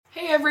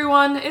Hey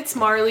everyone, it's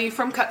Marley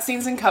from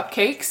Cutscenes and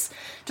Cupcakes.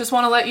 Just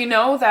want to let you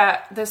know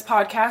that this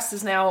podcast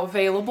is now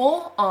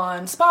available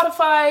on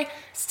Spotify,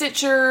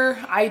 Stitcher,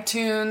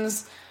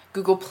 iTunes,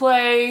 Google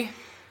Play,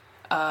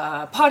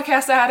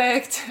 Podcast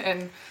Addict,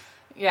 and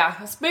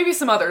yeah, maybe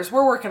some others.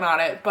 We're working on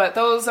it, but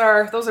those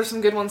are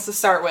some good ones to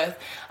start with.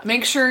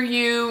 Make sure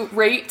you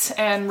rate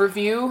and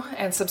review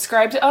and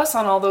subscribe to us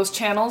on all those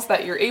channels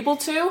that you're able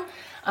to.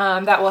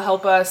 That will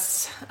help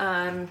us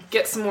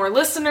get some more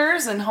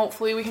listeners, and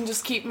hopefully we can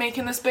just keep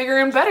making this bigger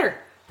and better.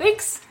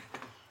 Thanks!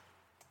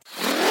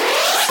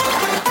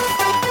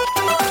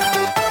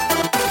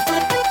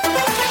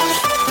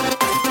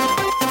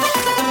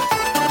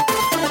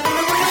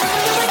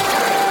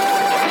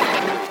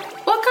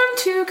 Welcome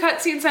to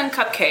Cutscenes and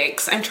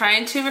Cupcakes. I'm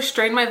trying to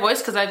restrain my voice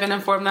because I've been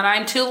informed that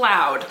I'm too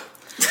loud.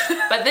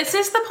 But this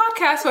is the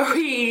podcast where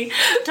we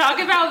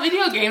talk about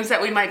video games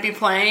that we might be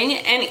playing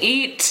and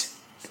eat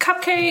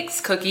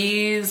cupcakes,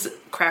 cookies,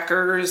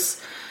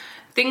 crackers,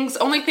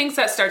 only things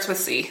that starts with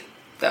C,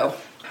 though.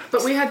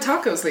 But we had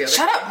tacos the other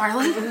Shut up,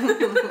 Marley.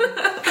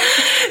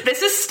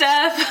 This is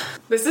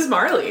Steph. This is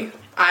Marley.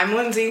 I'm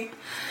Lindsay.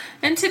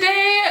 And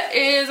today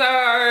is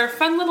our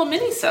fun little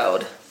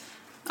mini-sode.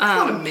 It's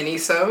not a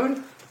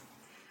mini-sode.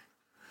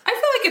 I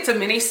feel like it's a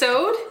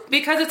mini-sode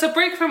because it's a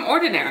break from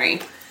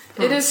ordinary.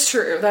 It is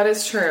true. That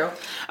is true.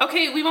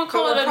 Okay, we won't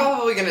call But we're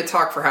probably going to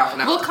talk for half an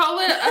hour. We'll call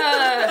it,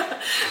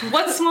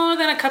 what's smaller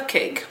than a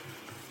cupcake?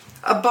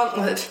 A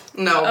buntlet.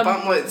 No,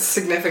 buntlet's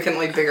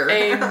significantly bigger.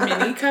 A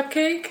mini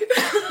cupcake?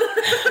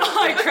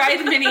 I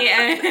tried mini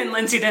and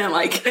Lindsay didn't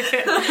like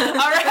it.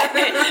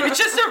 Alright, it's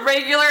just a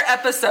regular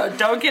episode.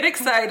 Don't get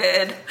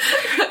excited.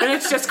 And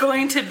it's just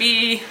going to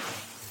be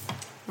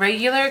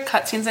regular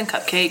Cutscenes and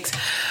Cupcakes,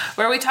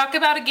 where we talk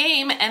about a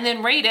game and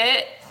then rate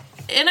it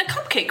in a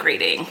cupcake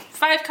rating.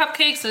 5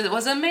 cupcakes, it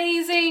was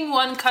amazing.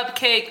 1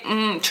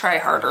 cupcake, try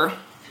harder.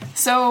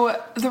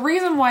 So, the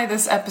reason why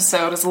this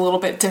episode is a little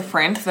bit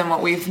different than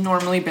what we've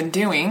normally been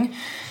doing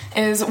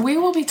is we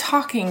will be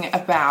talking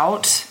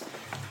about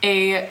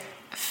a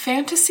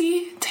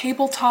fantasy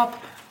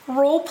tabletop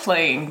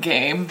role-playing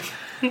game,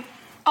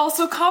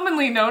 also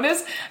commonly known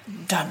as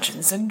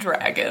Dungeons and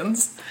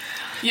Dragons.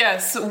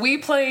 Yes, we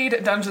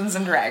played Dungeons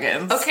and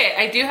Dragons. Okay,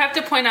 I do have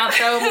to point out,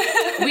 though,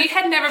 we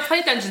had never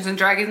played Dungeons and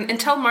Dragons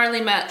until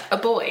Marley met a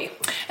boy.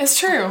 It's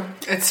true.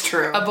 It's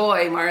true. A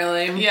boy,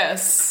 Marley.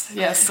 Yes, a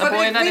But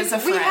boy that is a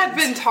friend. We had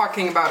been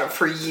talking about it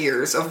for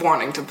years of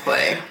wanting to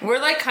play. We're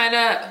like kind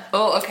of,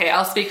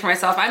 I'll speak for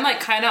myself. I'm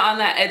like kind of on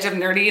that edge of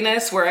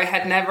nerdiness where I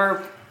had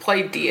never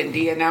played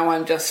D&D and now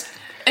I'm just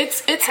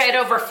It's head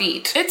over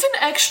feet. It's an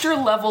extra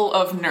level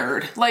of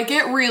nerd. Like,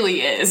 it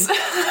really is.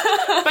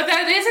 But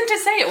that isn't to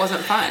say it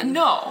wasn't fun.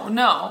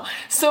 No.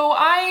 So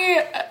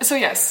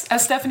yes,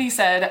 as Stephanie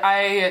said,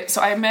 I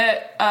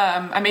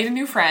made a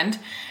new friend,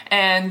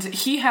 and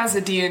he has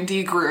a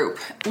D&D group.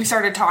 We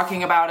started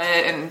talking about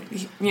it, and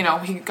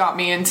he got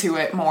me into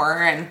it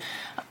more, and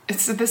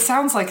this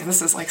sounds like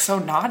this is like so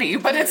naughty,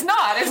 but it's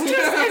not. It's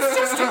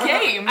just a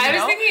game. I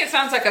was thinking it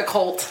sounds like a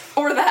cult.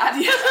 Or that.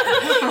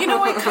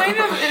 It kind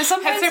of,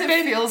 sometimes it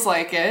feels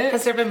like it.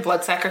 Has there been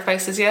blood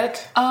sacrifices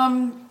yet?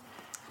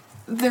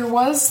 There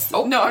was.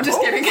 No, I'm just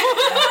kidding.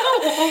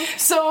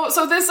 So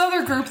this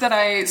other group that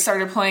I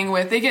started playing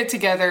with, they get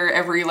together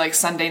every like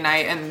Sunday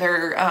night, and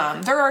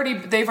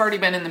they've already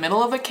been in the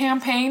middle of a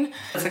campaign.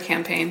 It's a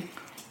campaign.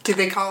 Do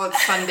they call it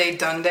Sunday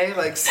Dunday?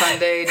 Like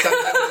Sunday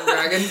Dungeons and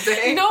Dragons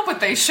Day? No, but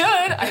they should.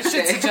 I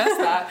should suggest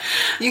that.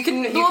 You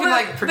can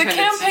pretend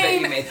that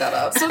you made that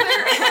up. So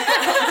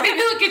maybe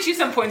we'll get you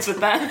some points with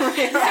that.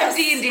 Yes.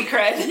 D&D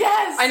cred.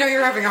 Yes. I know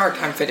you're having a hard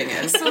time fitting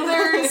in. So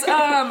there's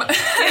tell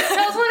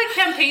us what a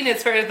campaign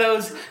is for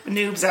those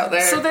noobs out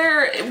there. So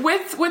there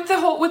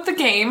with the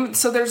game.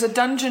 So there's a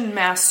dungeon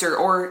master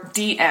or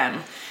DM.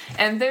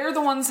 And they're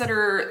the ones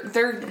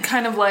they're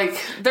kind of like,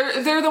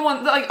 they're the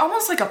one, like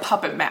almost like a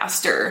puppet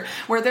master,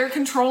 where they're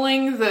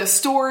controlling the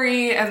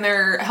story and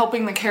they're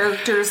helping the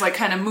characters like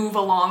kind of move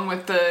along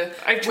with the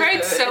I've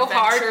tried so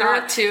hard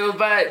not to,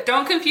 but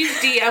don't confuse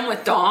DM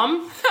with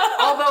Dom.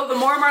 Although the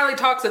more Marley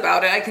talks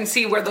about it, I can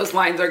see where those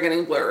lines are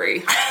getting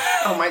blurry.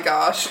 Oh my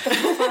gosh.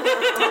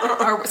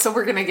 So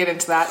we're going to get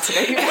into that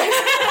today.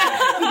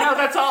 No,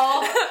 that's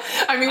all.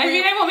 I mean,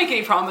 I won't make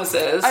any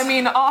promises. I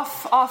mean,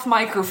 off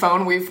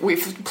microphone,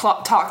 we've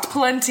talked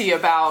plenty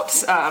about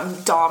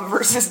Dom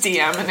versus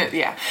DM, and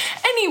yeah.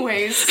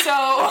 Anyways,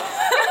 so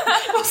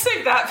we'll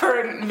save that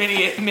for a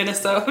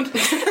Minnesota,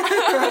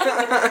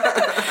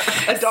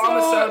 a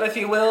Domisode, if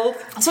you will.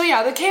 So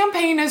yeah, the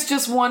campaign is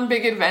just one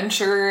big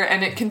adventure,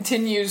 and it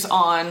continues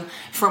on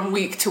from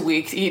week to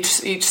week,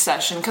 each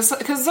session, because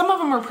some of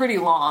them are pretty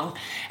long,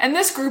 and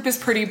this group is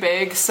pretty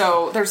big.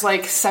 So there's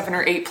like 7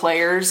 or 8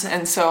 players,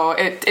 and so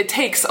it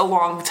takes a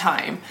long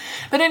time.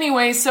 But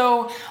anyway,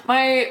 so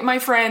my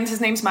friend, his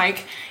name's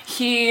Mike,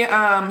 he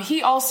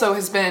also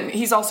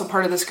he's also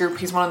part of this group.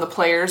 He's one of the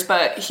players,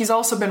 but he's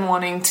also been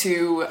wanting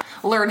to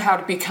learn how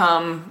to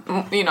become,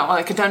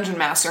 like a dungeon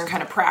master and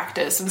kind of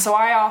practice. And so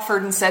I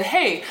offered and said,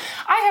 hey,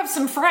 I have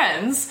some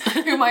friends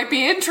who might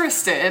be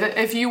interested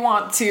if you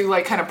want to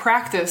like kind of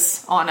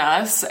practice on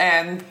us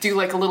and do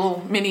like a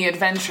little mini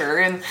adventure.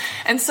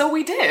 And so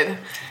we did.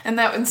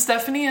 And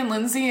Stephanie and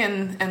Lindsay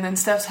and then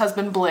Steph's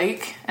husband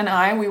Blake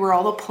and we were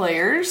all the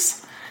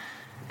players.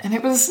 And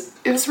it was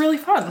really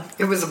fun.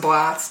 It was a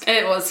blast.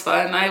 It was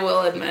fun, I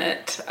will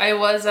admit. I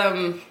was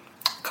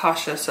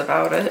cautious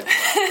about it.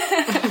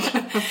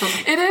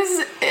 It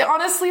is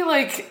honestly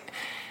like,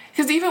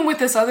 because even with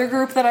this other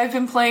group that I've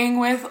been playing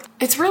with,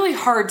 it's really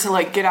hard to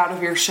like get out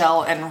of your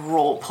shell and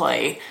role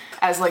play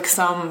as like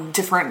some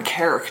different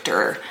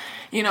character.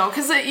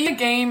 Because you a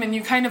game and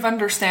you kind of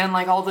understand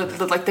like all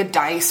the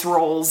dice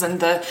rolls and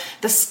the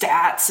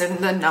stats and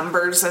the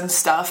numbers and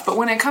stuff. But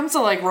when it comes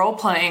to like role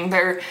playing,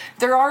 there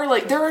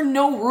are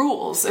no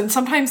rules, and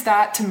sometimes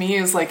that to me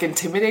is like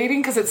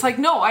intimidating because it's like,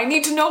 no, I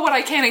need to know what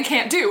I can and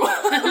can't do.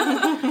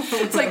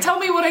 It's like, tell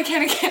me what I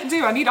can and can't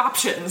do. I need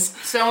options.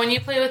 So when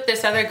you play with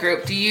this other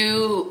group, do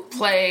you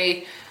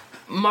play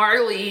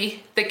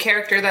Marley, the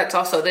character that's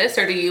also this,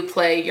 or do you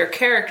play your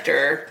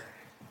character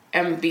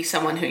and be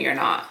someone who you're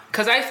not?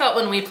 Because I felt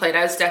when we played,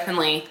 I was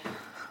definitely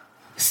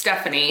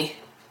Stephanie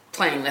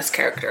playing this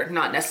character,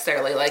 not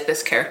necessarily like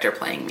this character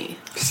playing me.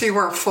 So you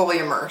weren't fully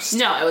immersed?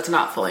 No, I was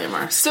not fully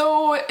immersed.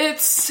 So it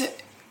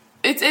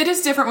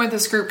is different with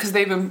this group because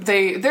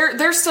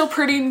they're still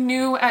pretty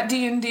new at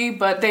D&D,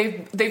 but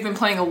they've been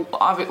playing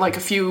a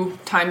few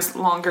times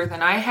longer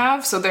than I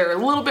have, so they're a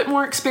little bit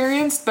more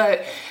experienced.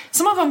 But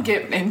some of them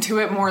get into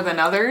it more than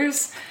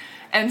others.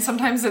 And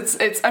sometimes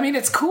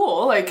it's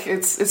cool, like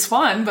it's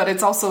fun, but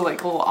it's also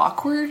like a little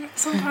awkward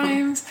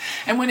sometimes.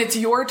 And when it's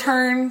your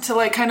turn to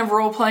like kind of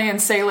role play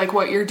and say like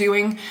what you're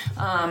doing,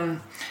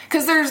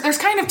 because there's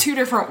kind of two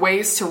different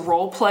ways to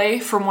role play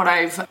from what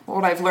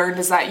I've learned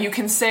is that you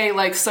can say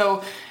like,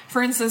 so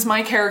for instance,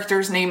 my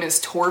character's name is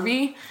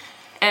Torby,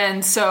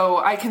 and so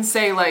I can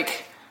say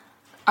like,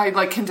 I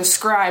like can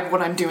describe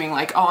what I'm doing,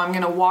 like, oh, I'm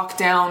gonna walk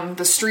down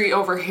the street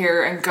over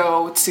here and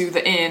go to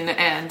the inn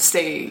and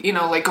stay,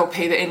 like go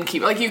pay the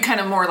innkeeper. Like you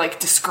kind of more like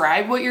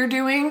describe what you're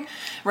doing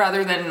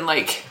rather than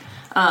like,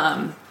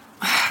 I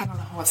don't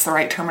know what's the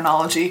right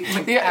terminology.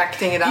 Like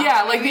acting it out.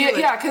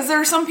 Yeah, because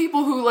there are some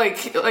people who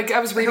like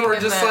I was reading. Who are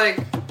just like,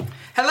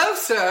 hello,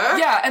 sir.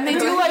 Yeah, and they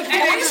do like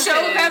I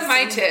show them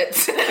my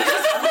tits.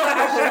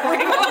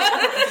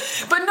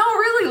 But no,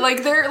 really,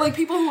 like they're like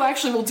people who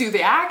actually will do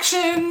the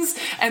actions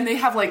and they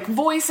have like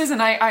voices.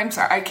 And I'm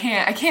sorry, I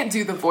can't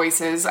do the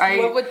voices.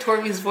 What would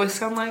Torby's voice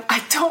sound like?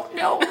 I don't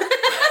know.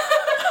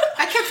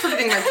 I kept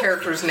forgetting my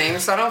character's name,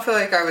 so I don't feel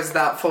like I was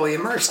that fully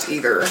immersed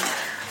either.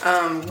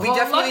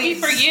 Lucky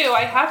for you,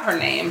 I have her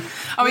name.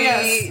 Oh, we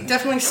yes.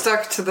 definitely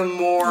stuck to the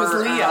more It was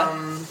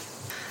Leah.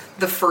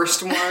 The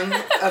first one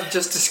of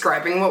just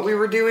describing what we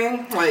were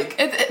doing, like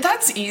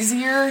that's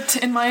easier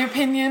in my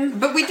opinion.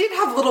 But we did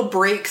have little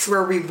breaks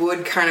where we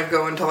would kind of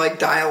go into like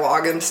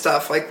dialogue and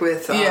stuff, like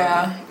with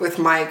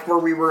Mike, where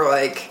we were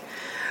like,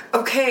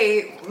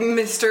 okay,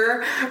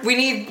 mister, we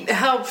need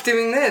help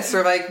doing this,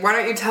 or like, why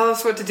don't you tell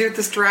us what to do with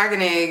this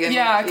dragon egg? And,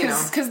 yeah,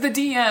 because the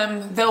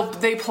DM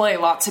they play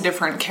lots of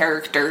different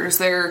characters.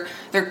 They're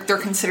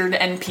considered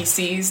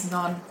NPCs,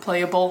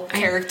 non-playable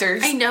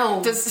characters. I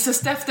know. Does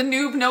Steph the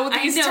noob know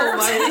these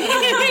terms?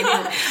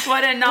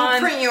 What a We'll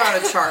print you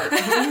out a chart.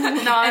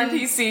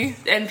 NPC.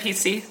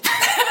 NPC.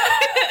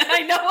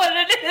 I know what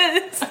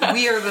it is.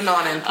 We are the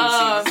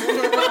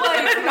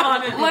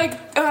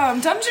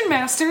non-NPCs. Dungeon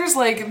masters,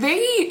 like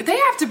they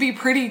have to be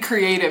pretty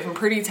creative and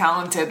pretty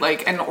talented,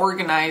 like, and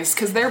organized,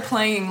 because they're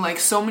playing like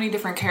so many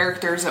different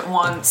characters at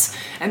once,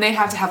 and they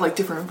have to have like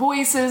different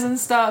voices and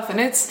stuff, and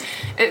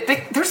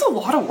there's a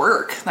lot of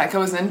work that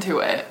goes into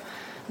it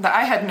that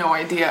I had no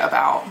idea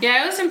about.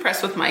 Yeah, I was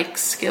impressed with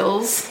Mike's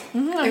skills.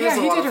 Yeah,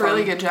 he did a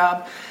really good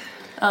job.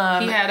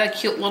 He had a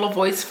cute little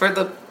voice for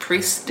the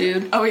priest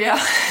dude. Oh, yeah.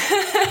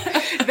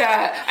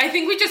 That I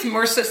think we just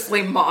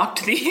mercilessly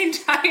mocked the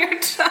entire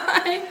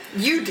time.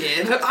 You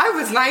did. I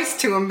was nice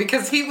to him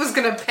because he was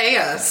going to pay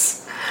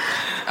us.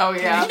 Oh,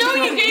 yeah. No,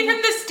 you gave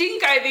him the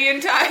stink eye the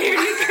entire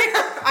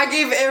time. I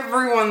gave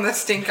everyone the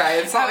stink eye.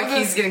 It's not like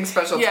he's getting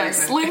special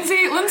treatment.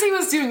 Lindsay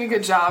was doing a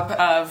good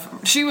job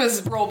she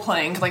was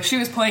role-playing, like she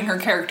was playing her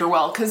character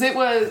well, because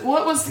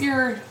what was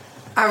your...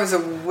 I was a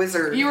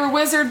wizard. You were a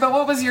wizard, but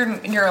what was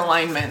your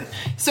alignment?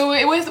 So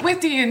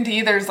with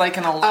D&D, there's like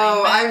an alignment.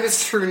 Oh, I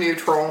was true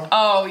neutral.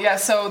 Oh, yeah,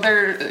 so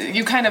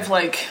you kind of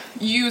like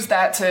use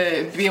that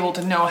to be able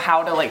to know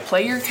how to like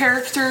play your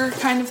character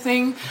kind of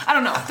thing. I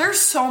don't know. There's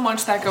so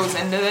much that goes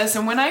into this,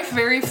 and when I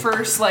very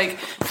first like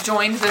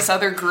joined this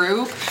other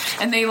group,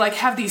 and they like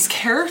have these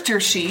character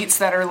sheets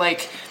that are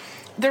like,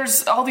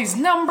 there's all these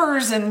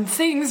numbers and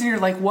things, and you're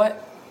like,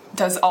 what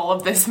does all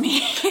of this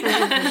mean?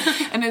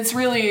 And it's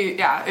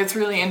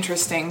really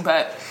interesting,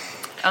 but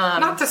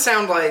Not to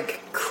sound like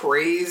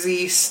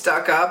crazy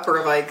stuck up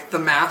or like the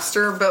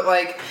master, but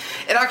like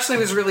it actually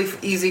was really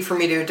easy for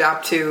me to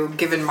adapt to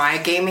given my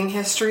gaming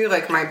history,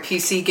 like my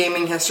PC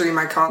gaming history,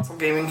 my console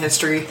gaming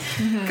history,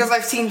 because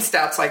I've seen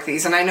stats like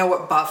these and I know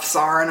what buffs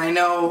are and I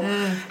know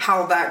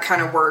how that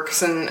kind of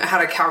works and how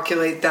to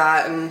calculate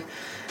that, and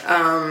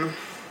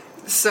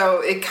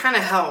so it kind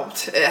of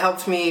helped. It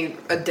helped me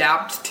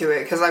adapt to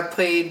it because I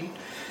played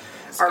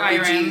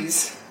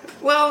RPGs.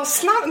 Well,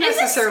 it's not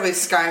necessarily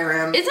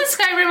Skyrim. Isn't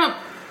Skyrim a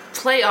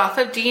play off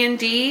of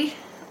D&D?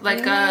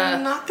 Like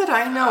not that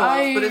I know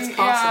of, but it's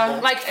possible.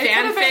 Yeah. Like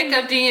fanfic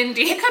of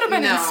D&D? It could have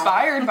been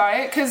inspired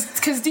by it,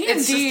 because D&D...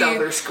 It's just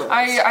Elder Scrolls.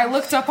 I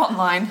looked up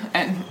online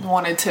and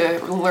wanted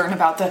to learn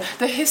about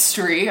the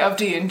history of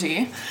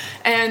D&D,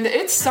 and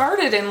it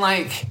started in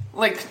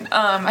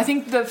I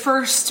think the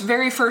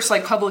very first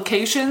like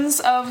publications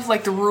of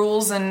like the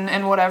rules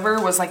and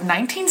whatever was like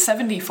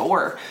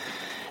 1974.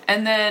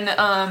 And then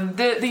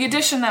the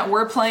edition that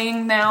we're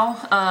playing now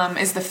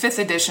is the 5th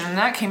edition, and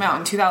that came out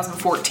in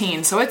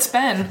 2014. So it's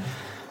been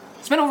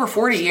over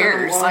 40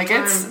 years. Like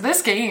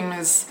this game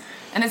is,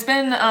 and it's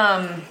been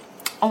a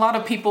lot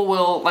of people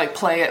will like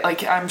play it.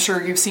 Like I'm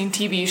sure you've seen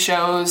TV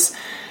shows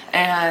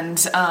and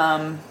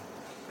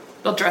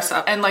they'll dress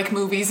up, and like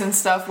movies and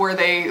stuff where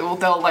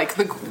they'll like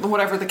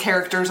whatever the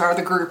characters are,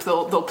 the group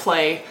they'll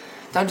play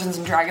Dungeons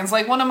and Dragons.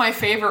 Like one of my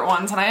favorite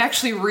ones, and I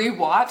actually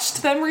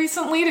rewatched them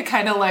recently to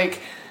kind of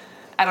like,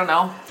 I don't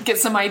know, get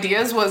some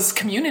ideas, was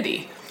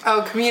Community.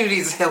 Oh, Community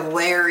is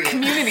hilarious.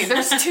 Community.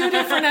 There's 2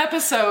 different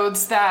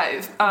episodes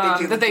that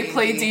they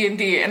play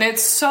D&D, and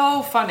it's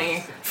so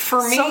funny.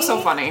 For me,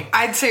 so funny.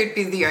 I'd say it'd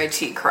be the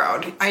IT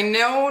Crowd. I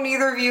know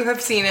neither of you have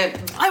seen it.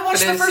 I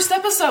watched the first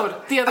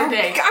episode the other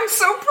day. I'm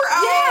so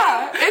proud.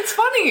 Yeah, it's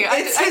funny.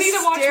 It's I need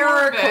to watch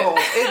more of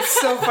it.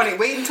 It's so funny.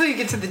 Wait until you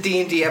get to the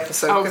D&D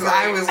episode, because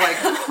I was like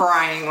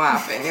crying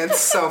laughing. It's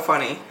so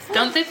funny.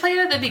 Don't they play it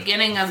at the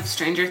beginning of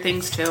Stranger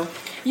Things too?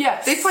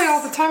 Yes. They play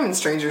all the time in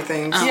Stranger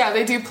Things. Oh. Yeah,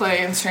 they do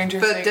play in Stranger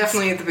Things. But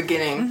definitely at the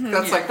beginning.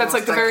 That's like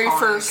the very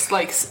first,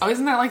 like,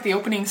 isn't that like the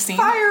opening scene?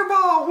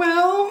 Fireball,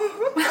 Will!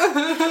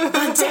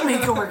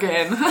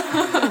 Demogorgon.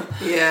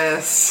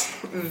 Yes.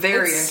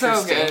 Very it's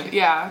interesting. So good.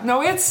 Yeah.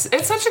 No, it's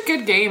such a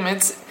good game.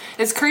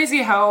 It's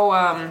crazy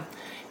how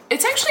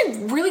it's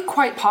actually really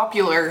quite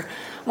popular.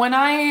 When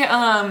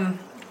I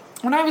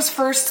was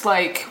first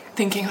like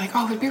thinking like,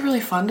 oh, it'd be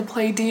really fun to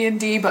play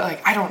D&D, but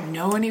like I don't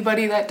know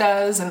anybody that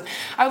does, and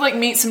I would like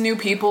meet some new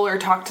people or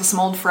talk to some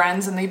old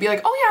friends, and they'd be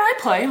like, oh yeah, I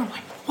play, and I'm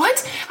like, what?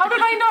 How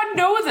did I not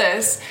know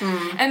this?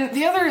 And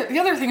the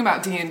other thing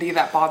about D&D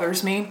that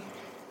bothers me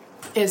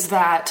is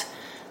that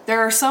there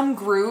are some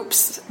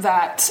groups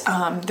that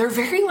they're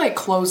very like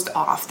closed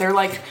off. They're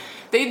like,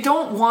 they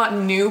don't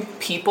want new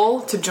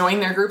people to join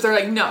their group. They're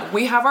like, no,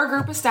 we have our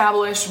group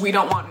established. We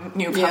don't want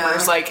newcomers.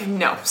 Yeah. Like,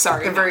 no,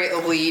 sorry. They're very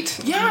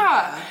elite.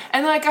 Yeah.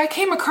 And like, I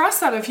came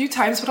across that a few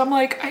times, but I'm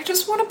like, I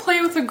just want to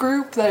play with a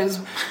group that is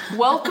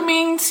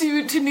welcoming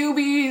to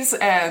newbies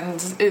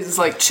and is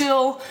like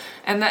chill.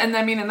 And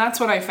I mean, and that's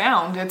what I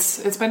found.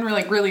 It's been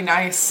really, really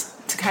nice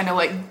to kind of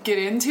like get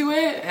into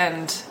it,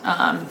 and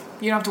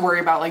you don't have to worry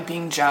about like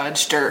being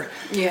judged or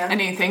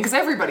anything, because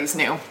everybody's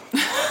new.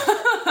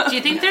 Do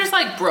you think there's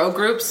like bro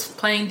groups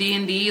playing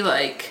D&D?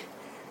 Like,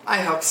 I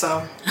hope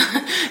so.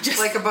 Just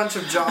like a bunch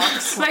of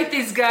jocks, like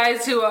these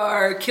guys who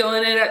are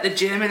killing it at the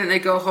gym, and then they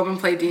go home and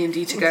play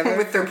D&D together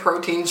with their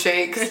protein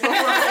shakes.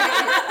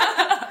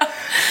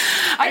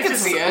 I can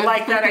see it.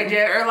 Like that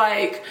idea, or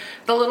like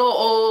the little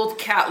old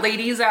cat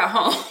ladies at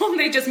home.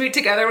 They just meet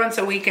together once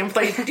a week and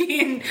play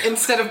D&D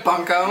instead of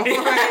Bunko.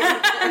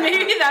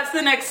 Maybe that's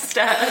the next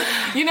step.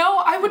 You know,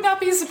 I would not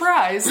be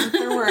surprised if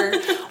there were.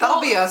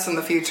 That'll be us in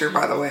the future,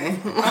 by the way.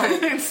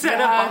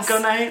 Instead of Bunko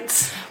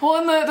nights. Well,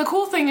 and the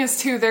cool thing is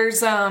too,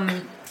 there's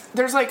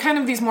like kind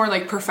of these more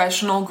like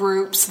professional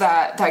groups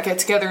that get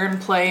together and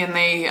play, and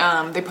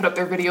they put up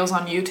their videos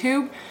on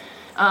YouTube.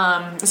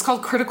 It's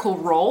called Critical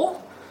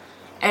Role.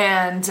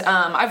 And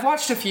I've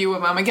watched a few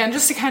of them, again,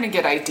 just to kind of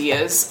get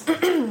ideas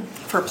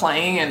for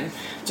playing and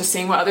just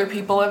seeing what other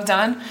people have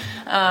done.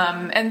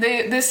 And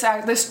this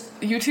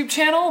YouTube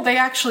channel, they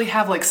actually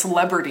have like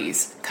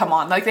celebrities come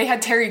on. Like they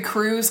had Terry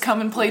Crews come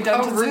and play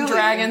Dungeons and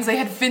Dragons. They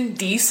had Vin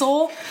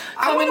Diesel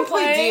come and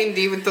play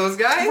D&D with those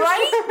guys.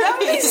 Right? That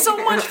would be so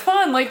much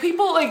fun. Like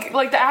people like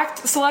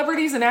the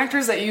celebrities and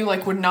actors that you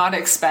like would not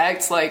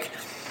expect, like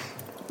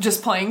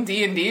just playing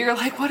D&D. You're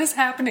like, what is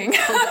happening?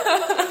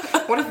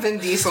 What if Vin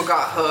Diesel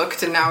got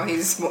hooked and now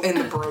he's in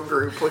the bro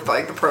group with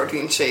like the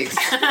protein shakes,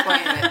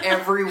 playing it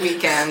every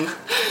weekend?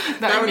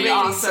 That would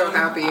make me so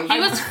happy. He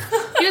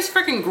was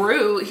freaking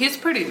Groot. He's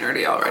pretty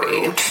nerdy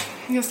already.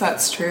 I guess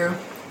that's true.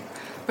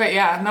 But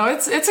yeah, no,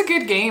 it's a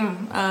good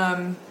game.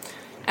 And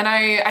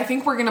I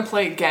think we're gonna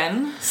play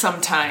again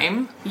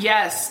sometime.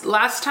 Yes,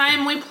 last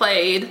time we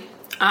played,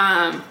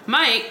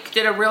 Mike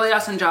did a really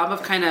awesome job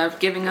of kind of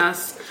giving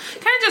us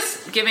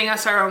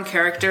our own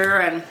character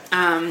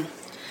and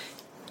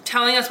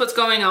telling us what's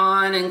going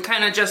on and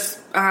kind of just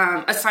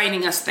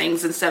assigning us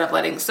things instead of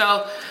letting.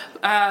 So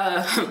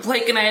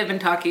Blake and I have been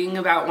talking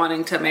about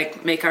wanting to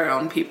make our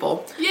own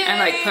people. Yay! And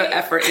like put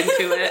effort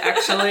into it.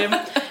 Actually,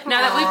 now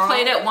that we've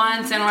played it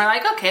once and we're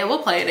like, okay,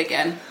 we'll play it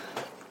again.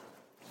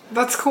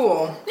 That's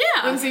cool.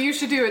 Yeah, Lindsay, you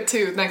should do it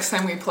too next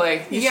time we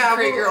play. You Yeah, should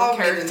create your own I'll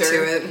character.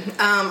 get into it.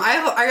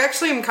 I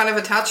actually am kind of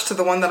attached to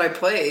the one that I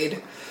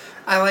played.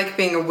 I like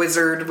being a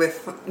wizard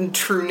with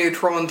true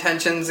neutral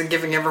intentions and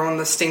giving everyone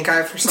the stink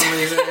eye for some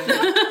reason.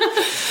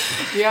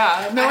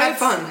 Yeah, no, I had it's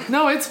fun.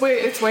 No, it's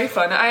way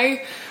fun.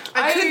 I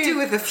could do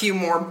with a few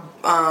more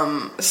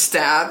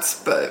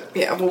stats, but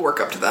yeah, we'll work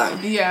up to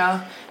that.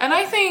 Yeah, and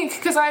I think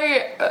because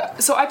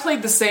I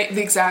played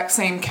the exact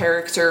same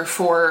character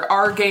for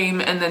our game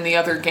and then the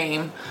other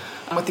game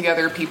with the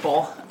other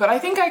people. But I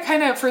think I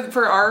kind of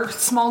for our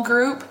small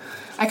group,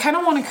 I kind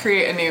of want to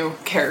create a new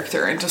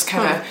character and just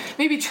kind of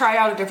maybe try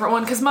out a different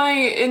one because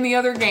in the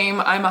other game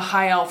I'm a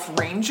high elf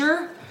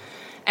ranger,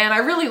 and I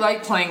really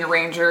like playing a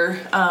ranger.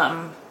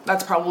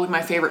 That's probably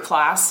my favorite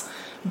class,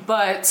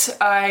 but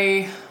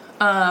I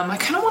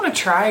kind of want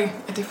to try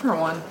a different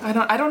one.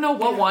 I don't know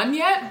what one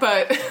yet,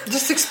 but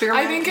just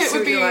experiment. I think it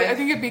would be. Like. I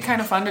think it'd be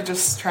kind of fun to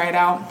just try it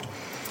out.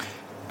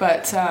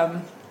 But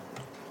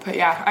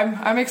yeah,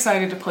 I'm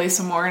excited to play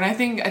some more, and I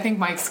think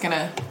Mike's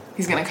gonna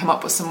come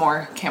up with some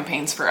more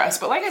campaigns for us.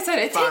 But like I said,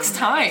 it takes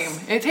time.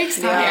 It takes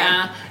time.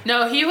 Yeah.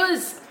 No, he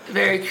was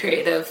very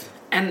creative,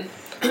 and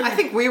I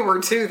think we were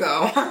too,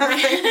 though.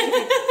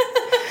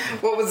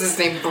 What was his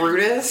name?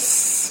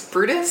 Brutus?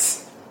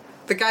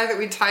 The guy that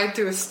we tied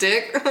to a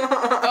stick?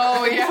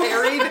 Oh, yeah.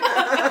 Buried?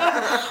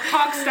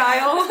 Hawk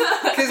style.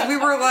 Because we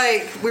were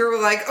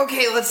like,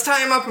 okay, let's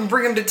tie him up and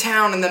bring him to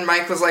town. And then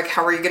Mike was like,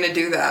 how are you going to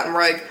do that? And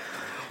we're like,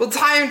 we'll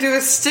tie him to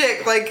a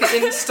stick, like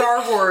in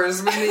Star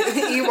Wars when the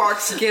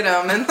Ewoks get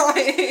him. And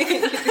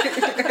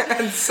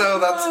so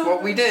that's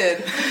what we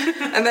did.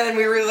 And then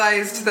we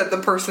realized that the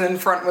person in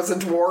front was a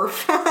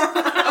dwarf.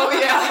 Oh,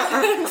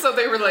 yeah. So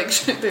they were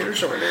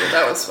shorter.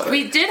 That was funny.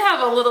 We did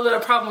have a little bit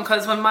of problem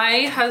because when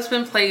my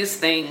husband plays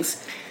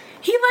things,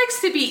 he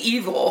likes to be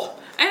evil.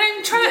 And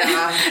I'm trying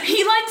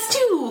he likes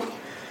to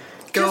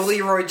Go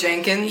Leroy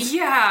Jenkins.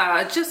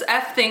 Yeah, just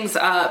F things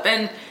up.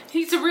 And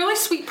he's a really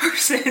sweet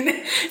person.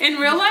 In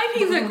real life,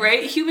 he's a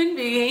great human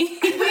being.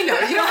 We know.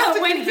 You don't have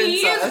to when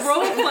he convince us. is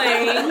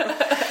role-playing,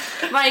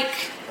 like,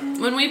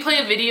 when we play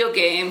a video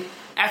game,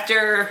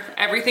 after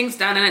everything's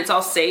done and it's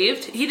all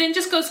saved, he then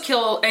just goes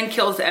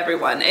kills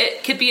everyone.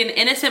 It could be an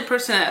innocent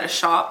person at a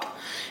shop.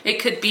 It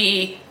could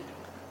be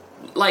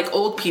like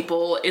old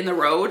people in the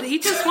road. He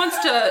just wants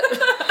to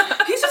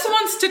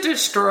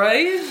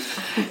destroy.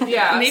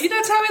 Yeah, Maybe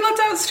that's how he lets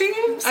out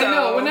steam. So. I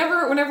know.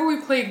 Whenever we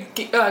play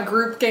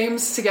group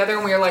games together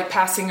and we are like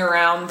passing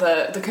around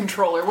the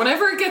controller,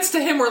 whenever it gets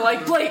to him, we're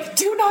like, Blake,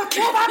 do not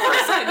kill that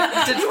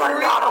person. You are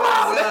not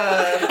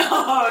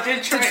allowed.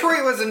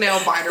 Detroit was a nail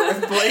biter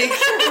with Blake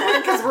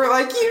because we're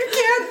like, you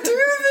can't do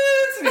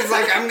this, and he's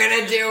like, I'm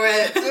gonna do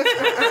it.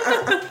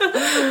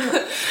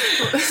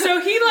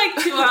 So he liked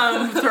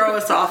to throw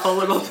us off a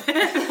little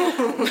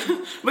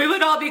bit. We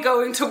would all be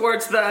going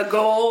towards the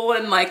goal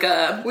and like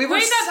a we were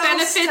way that so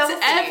benefits stealthy.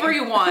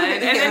 everyone,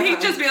 and then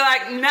he'd just be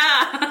like,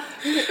 nah.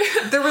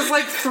 There was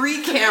like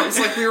 3 camps.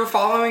 Like we were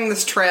following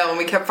this trail and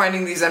we kept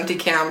finding these empty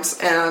camps,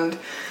 and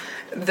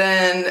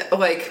then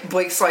like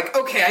Blake's like,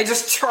 okay, I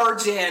just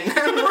charge in, and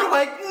we're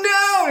like,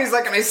 no, and he's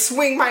like, and I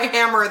swing my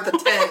hammer at the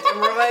tent,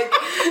 and we're like,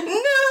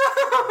 no.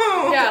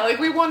 Yeah, like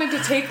we wanted to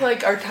take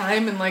like our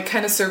time and like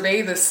kind of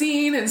survey the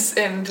scene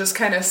and just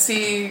kind of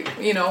see,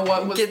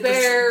 what was Get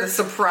there. the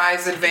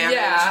surprise advantage.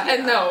 Yeah,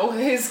 and no,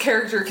 his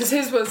character, because he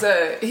was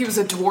a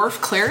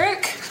dwarf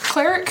cleric.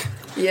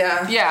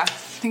 Yeah. Yeah, I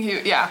think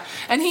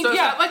and he So is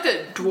that like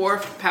a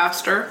dwarf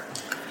pastor?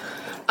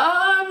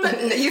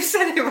 You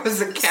said it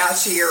was a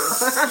cashier.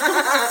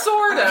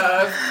 Sort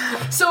of.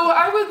 So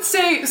I would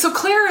say,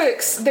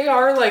 clerics, they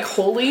are like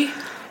holy,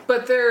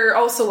 but they're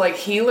also like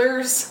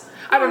healers.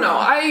 I don't know.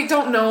 I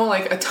don't know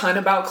like a ton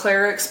about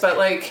clerics, but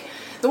like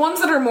the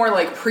ones that are more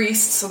like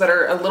priests that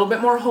are a little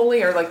bit more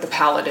holy are like the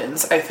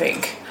paladins, I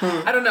think.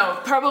 I don't know.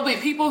 Probably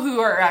people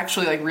who are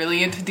actually like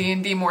really into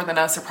D&D more than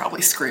us are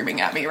probably screaming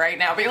at me right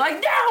now, being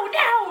like,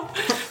 no!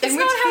 It's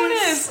not how it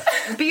is.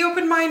 Be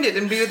open-minded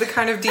and be the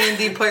kind of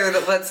D&D player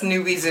that lets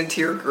newbies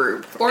into your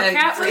group. Or and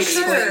cat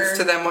explains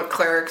to them what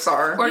clerics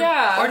are. Or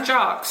Yeah.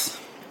 jocks.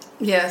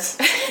 Yes.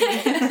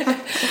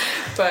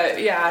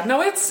 But yeah,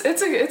 no, it's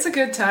a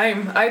good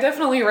time. I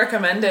definitely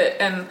recommend it,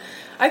 and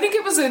I think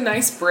it was a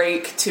nice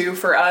break too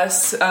for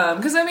us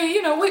because I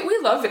mean, we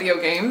love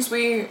video games.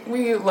 We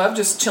love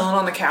just chilling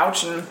on the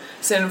couch and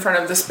sitting in front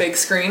of this big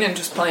screen and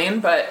just playing.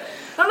 But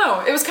I don't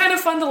know, it was kind of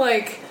fun to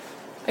like,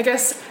 I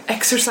guess,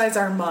 exercise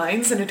our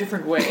minds in a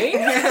different way.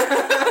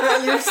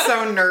 You're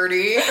so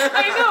nerdy.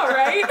 I know,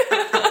 right?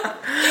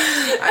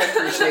 I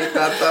appreciate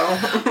that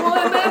though. Well,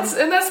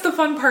 and that's the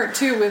fun part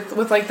too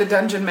with like the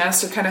dungeon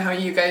master, kind of how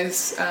you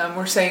guys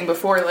were saying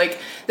before. Like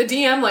the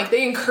DM, like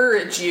they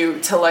encourage you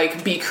to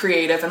like be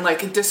creative and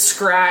like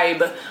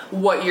describe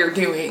what you're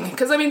doing,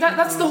 because I mean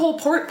that's the whole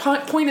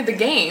point of the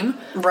game,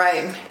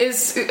 right?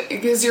 Is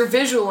you're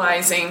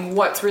visualizing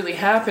what's really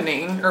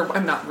happening, or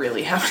I'm not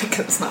really happening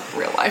because it's not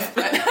real life,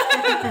 but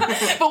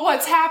but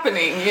what's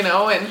happening, you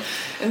know,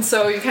 and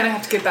so you kind of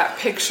have to get that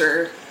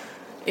picture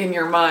in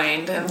your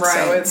mind, and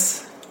so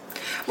it's.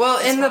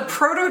 Well, in the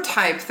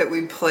prototype that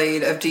we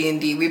played of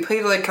D&D, we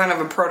played like kind of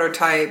a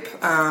prototype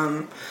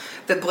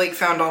that Blake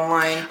found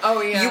online.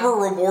 Oh, yeah. You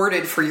were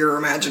rewarded for your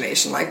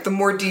imagination. Like, the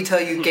more detail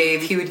you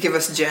gave, he would give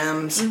us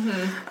gems.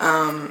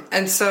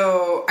 And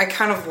so I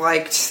kind of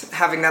liked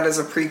having that as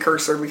a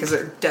precursor, because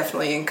it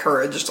definitely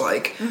encouraged,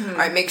 like, all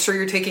right, make sure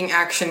you're taking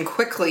action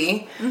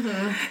quickly,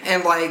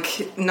 and,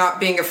 like, not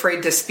being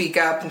afraid to speak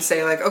up and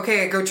say, like,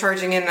 okay, I go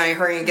charging in and I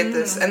hurry and get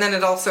this. And then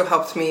it also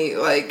helped me,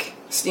 like,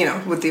 you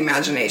know, with the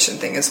imagination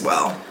thing as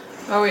well.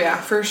 Oh yeah,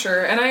 for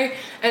sure.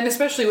 And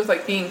especially with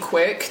like being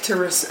quick to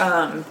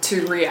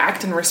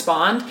react and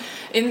respond.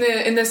 In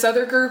this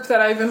other group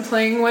that I've been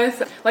playing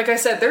with, like I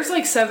said, there's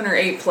like 7 or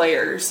 8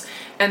 players,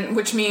 and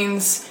which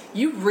means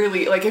you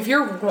really, like, if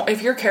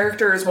your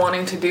character is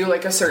wanting to do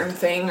like a certain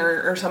thing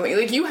or something,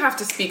 like you have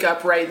to speak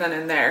up right then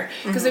and there,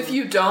 because if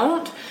you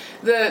don't,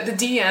 the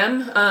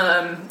DM,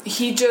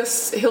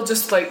 he'll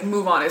just like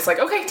move on. It's like,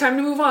 okay, time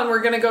to move on.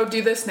 We're gonna go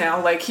do this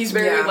now. Like he's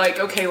very like,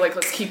 okay, like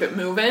let's keep it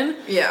moving.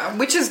 Yeah,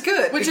 which is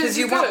good, because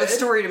you want the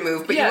story to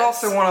move, but you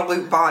also want to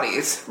loot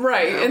bodies,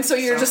 right? You know? And so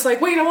you're just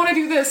like, wait, I want to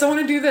do this,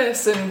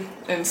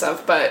 and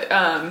stuff. But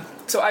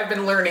so I've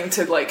been learning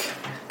to like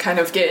kind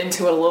of get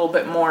into it a little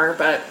bit more.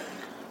 But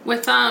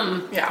with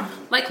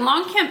like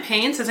long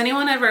campaigns, has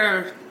anyone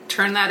ever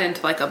turned that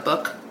into like a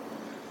book?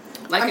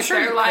 Like, if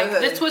they're like,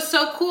 this was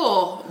so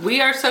cool,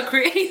 we are so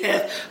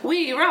creative,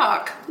 we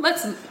rock,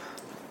 let's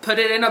put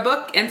it in a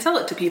book and sell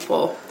it to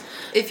people.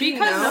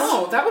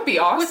 That would be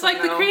awesome. With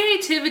like the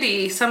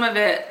creativity, some of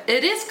it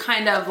is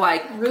kind of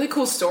like really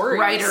cool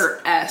stories,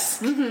 writer-esque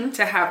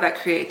to have that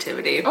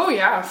creativity. Oh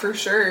yeah, for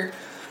sure.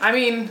 I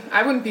mean,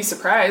 I wouldn't be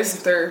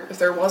surprised if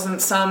there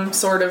wasn't some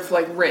sort of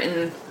like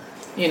written,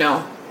 you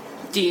know,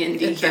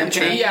 D&D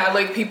campaign. Yeah,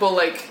 like people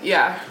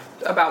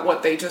about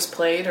what they just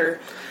played or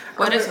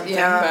something.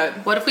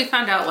 But what if we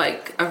found out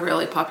like a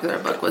really popular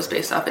book was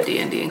based off a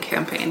D&D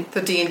campaign?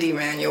 The D&D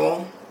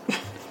manual.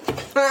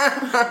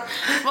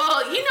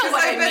 Well, you know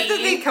what I mean. I bet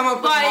that they come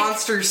up with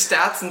monster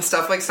stats and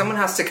stuff. Like, someone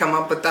has to come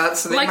up with that,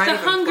 so they like might the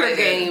even Hunger play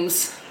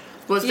Games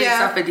was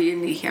based off a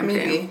D&D campaign.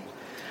 Maybe.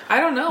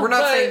 I don't know. We're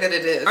not saying that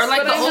it is. Or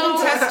like the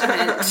Old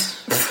Testament.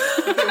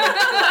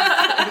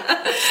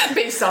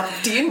 Based off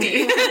of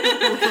D&D.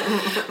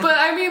 But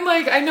I mean,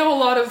 like, I know a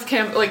lot of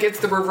like, it's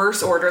the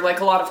reverse order.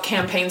 Like, a lot of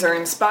campaigns are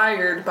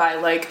inspired by,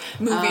 like,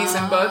 movies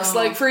and books.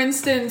 Like, for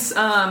instance,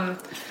 like,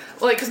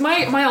 because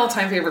my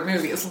all-time favorite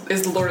movie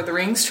is the Lord of the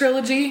Rings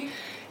trilogy.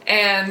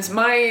 And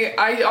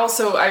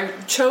I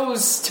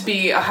chose to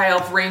be a High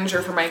Elf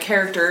Ranger for my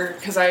character,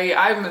 because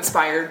I'm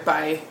inspired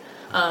by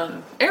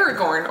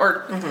Aragorn,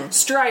 or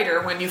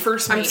Strider when you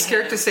first meet him. I'm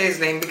scared to say his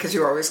name because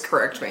you always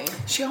correct me.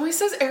 She always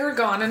says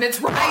Aragorn, and it's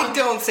wrong. I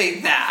don't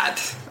say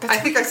that. I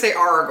think I say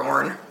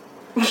Aragorn.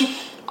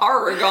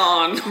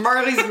 Aragorn.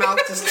 Marley's mouth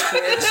just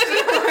twitched.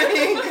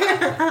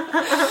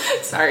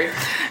 Sorry.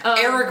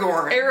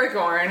 Aragorn.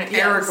 Aragorn.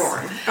 Yes.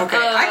 Aragorn. Okay,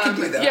 I can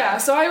do that. Yeah,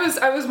 so I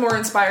was more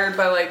inspired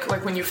by like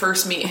when you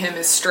first meet him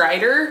as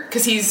Strider,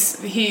 because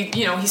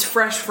he's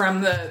fresh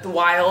from the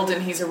wild,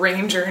 and he's a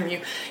ranger,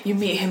 and you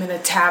meet him in a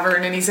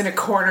tavern, and he's in a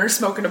corner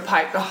smoking a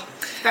pipe. Oh.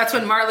 That's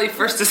when Marley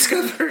first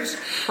discovers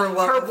her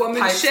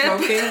womanship.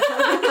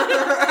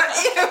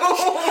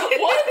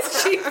 What?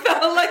 She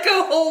felt like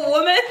a whole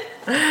woman?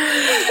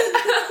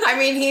 I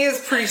mean, he is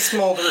pretty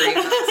smoldery.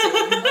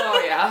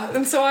 Oh, yeah.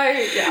 And so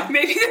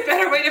Maybe the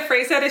better way to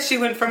phrase that is she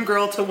went from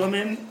girl to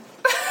woman.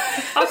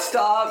 I'll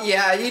stop.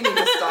 Yeah, you need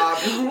to stop.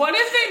 What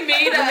if they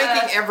made You're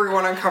making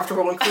everyone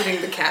uncomfortable,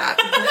 including the cat.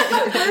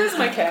 Where's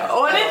my cat?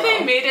 What if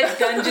they made a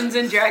Dungeons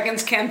and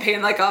Dragons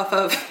campaign like off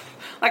of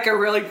like a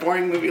really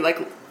boring movie, like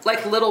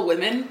Little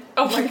Women?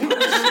 Oh my gosh.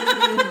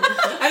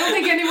 I don't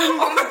think anyone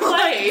would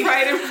play.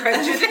 Pride and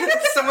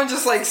Prejudice. Someone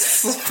just like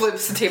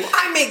flips the table.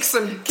 I make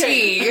some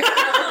tea.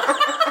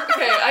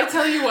 Okay, I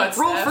tell you what,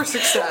 roll Steph, for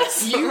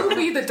success. You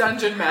be the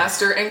dungeon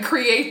master and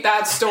create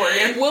that story,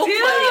 and we'll play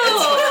it.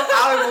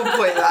 I will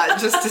play that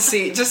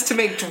just to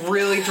make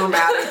really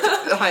dramatic.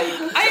 Like,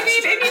 I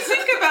mean, if you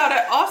think about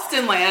it,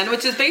 Austenland,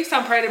 which is based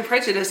on Pride and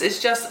Prejudice, is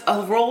just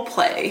a role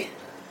play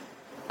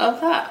of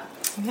that.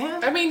 Yeah.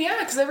 I mean, yeah,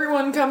 because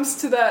everyone comes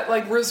to that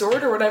like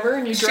resort or whatever,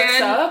 and you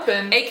dress up,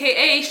 and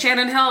AKA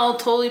Shannon Hell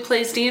totally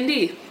plays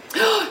D&D.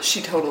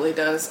 She totally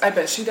does. I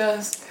bet she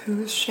does.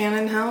 Who's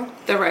Shannon Hell?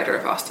 The writer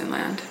of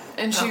Austenland.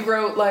 And she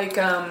wrote like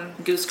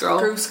Goose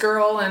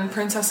Girl and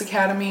Princess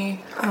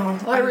Academy. Oh,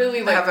 I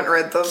really like haven't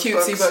read those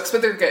cutesy books,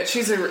 but they're good.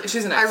 She's an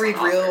excellent I read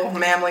author. real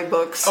manly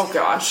books. Oh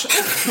gosh,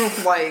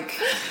 like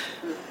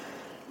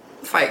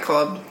Fight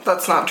Club.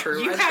 That's not true.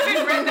 You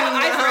haven't read that.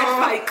 I've read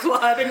Fight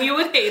Club, and you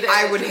would hate it.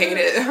 I would hate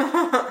it.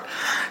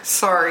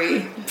 Sorry,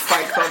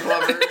 Fight Club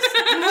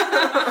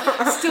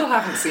lovers. Still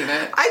haven't seen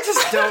it. I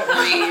just don't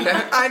read.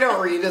 I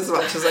don't read as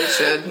much as I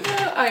should.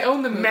 I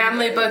own the movie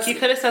Manly rights. book. You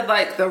could have said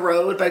like The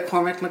Road by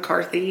Cormac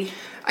McCarthy.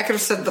 I could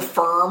have said The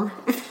Firm.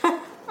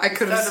 I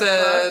could have Is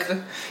that a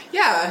said,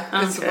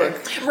 yeah, it's a Okay.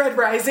 book. Red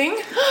Rising.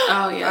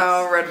 Oh yes.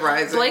 Oh, Red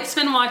Rising. Blake's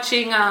been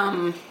watching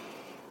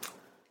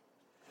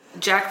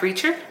Jack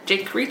Reacher.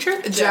 Jack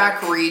Reacher. Jack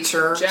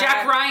Reacher.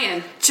 Jack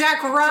Ryan.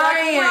 Jack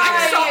Ryan.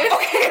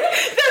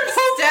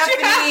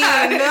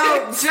 Stephanie,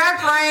 no,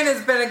 Jack Ryan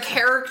has been a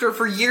character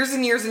for years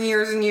and years and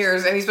years and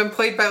years, and he's been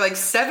played by like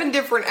 7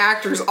 different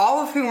actors, all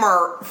of whom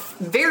are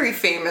very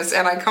famous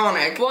and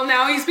iconic. Well,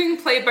 now he's being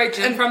played by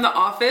Jim from The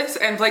Office,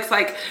 and Blake's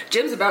like,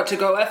 Jim's about to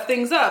go F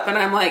things up, and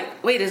I'm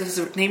like, wait, is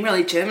his name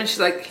really Jim? And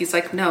he's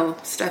like, no,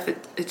 Steph,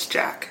 it's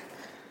Jack.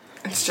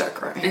 It's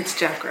Jack Ryan. It's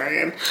Jack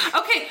Ryan.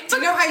 Okay, Do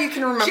you know how you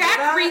can remember Jack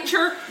that?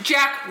 Reacher,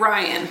 Jack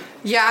Ryan.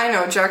 Yeah, I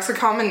know. Jack's a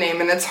common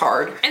name, and it's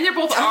hard. And they're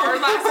both our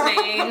last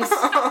names.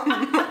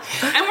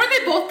 And were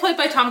they both played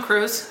by Tom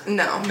Cruise?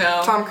 No.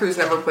 No. Tom Cruise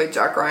never played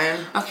Jack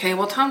Ryan. Okay,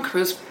 well, Tom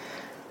Cruise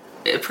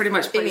pretty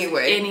much plays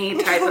Anyway.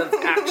 any type of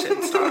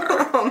action star.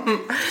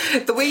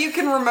 The way you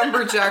can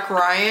remember Jack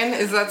Ryan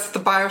is that's the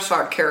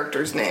Bioshock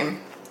character's name.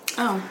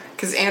 Oh.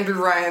 Because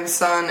Andrew Ryan's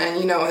son, and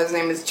you know his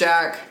name is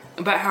Jack.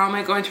 But how am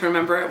I going to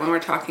remember it when we're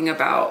talking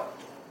about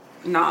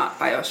not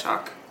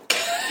Bioshock?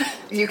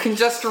 You can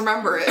just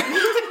remember it.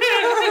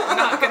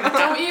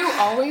 Don't you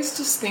always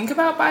just think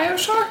about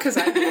Bioshock? Because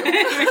I do.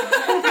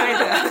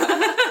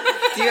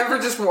 Do you ever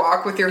just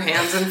walk with your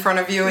hands in front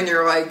of you and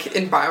you're like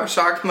in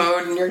Bioshock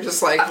mode and you're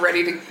just like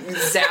ready to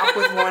zap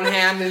with one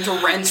hand and to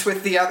wrench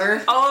with the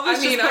other? All of us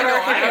I mean, just put I know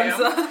our I hands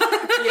am. up,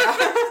 Yeah.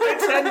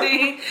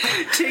 pretending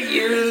to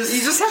use.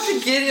 You just have to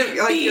get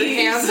like your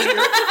hands in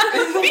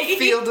your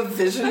field of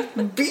vision.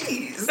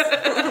 Bees.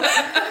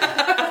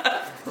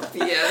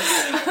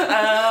 Yes.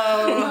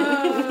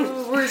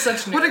 We're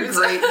such nerds. What a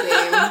great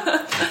game.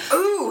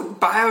 Ooh,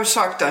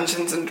 Bioshock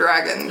Dungeons and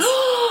Dragons.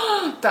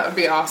 That would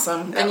be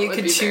awesome. And you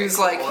could choose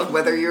like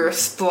whether you're a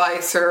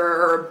splicer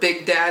or a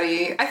big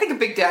daddy. I think a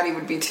big daddy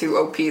would be too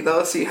OP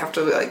though, so you have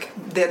to like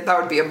that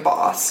would be a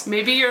boss.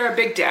 Maybe you're a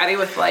big daddy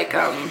with like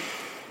A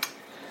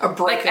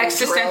broken like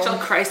existential drill.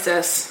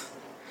 crisis.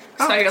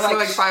 Oh, so you're like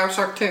like,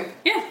 Bioshock 2.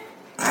 yeah.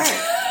 Alright.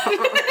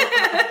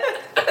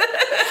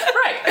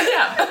 Right,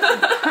 yeah.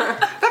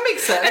 That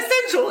makes sense.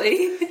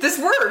 Essentially, This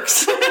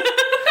works. they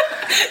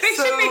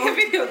should make a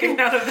video game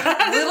out of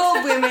that.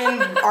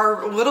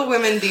 Little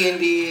Women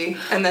D&D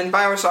and then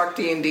Bioshock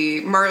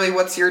D&D. Marley,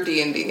 what's your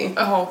D&D?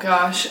 Oh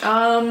gosh.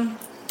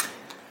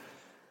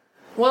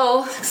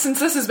 Well, since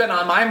this has been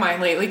on my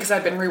mind lately, because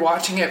I've been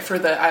rewatching it for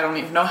I don't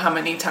even know how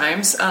many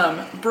times,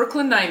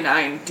 Brooklyn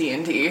Nine-Nine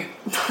D&D.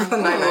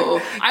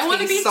 I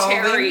want to be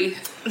Terry.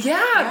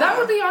 Yeah, that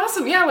would be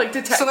awesome. Yeah, like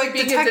So like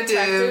being a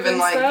detective and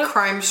like stuff.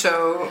 crime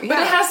show. But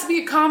it has to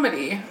be a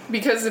comedy,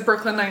 because the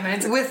Brooklyn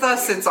Nine-Nine's With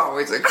us, it's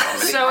always a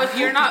comedy. So if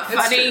you're not It's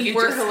funny, true. you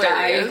We're just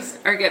hilarious.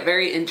 die or get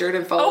very injured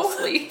and fall Oh.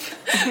 asleep.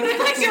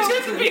 Like, you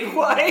just be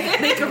quiet.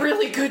 make a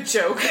really good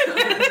joke.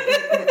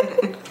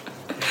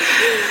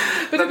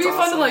 But it'd be That's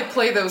fun to awesome. like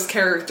play those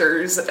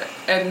characters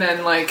and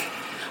then like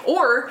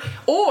or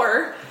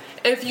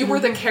if you were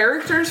the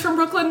characters from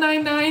Brooklyn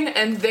Nine-Nine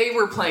and they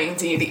were playing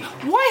D&D.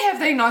 Why have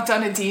they not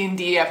done a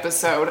D&D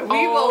episode?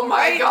 We will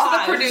write to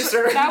the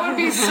producer. That would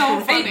be so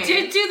funny. They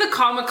did do the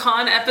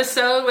Comic-Con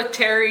episode with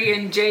Terry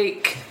and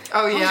Jake.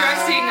 Oh yeah.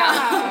 Dressing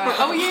up.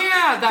 Oh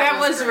yeah, That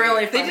was great.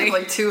 really They funny. did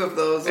like 2 of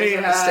those. Those Yeah.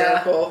 are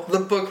hysterical. The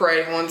book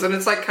writing ones, and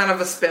it's like kind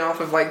of a spin-off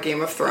of like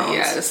Game of Thrones.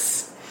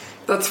 Yes.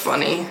 That's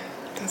funny.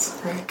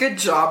 That's great. Good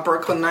job,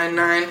 Brooklyn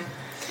Nine-Nine.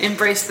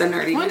 Embrace the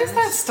nerdy. When does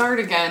that start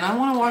again? I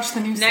want to watch the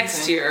new season.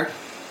 Next year.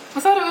 I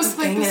thought it was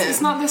like Dang this. it.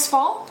 It's not this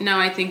fall. No,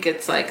 I think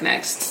it's like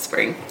next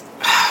spring.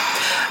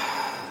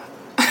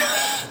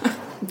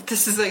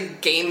 This is a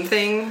game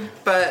thing,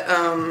 but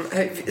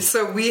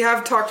so we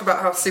have talked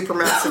about how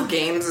Supermassive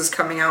Games is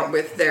coming out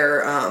with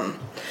their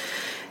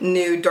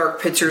new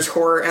Dark Pictures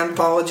horror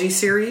anthology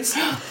series.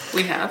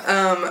 We have.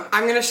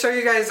 I'm going to show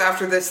you guys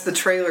after this the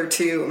trailer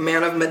to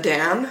Man of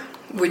Medan,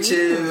 which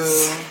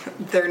is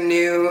their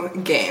new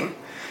game.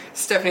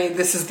 Stephanie,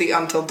 this is the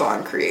Until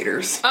Dawn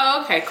creators.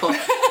 Oh, okay, cool.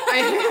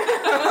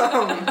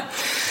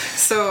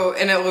 So,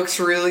 and it looks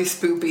really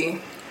spoopy,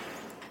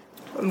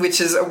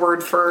 which is a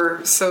word for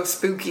so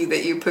spooky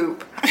that you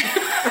poop. Is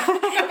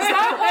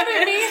that what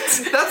it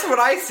means? That's what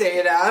I say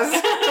it as.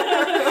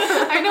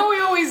 I know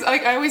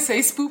I always say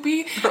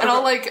spoopy, and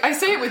I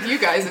say it with you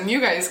guys, and you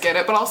guys get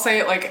it, but I'll say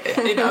it like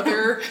in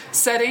other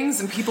settings,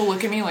 and people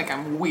look at me like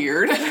I'm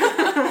weird.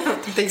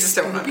 They just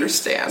don't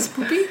understand.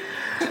 Spoopy?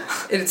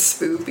 It's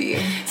spoopy.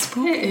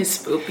 It is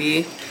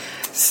spoopy.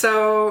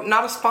 So,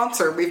 not a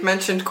sponsor. We've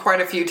mentioned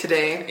quite a few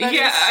today.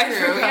 Yeah, I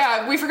True. forgot.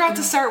 Yeah, we forgot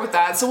to start with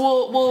that, so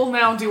we'll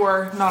now do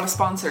our not a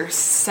sponsor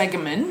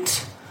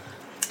segment.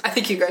 I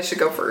think you guys should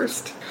go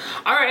first.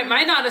 All right,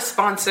 my not a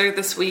sponsor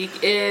this week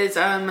is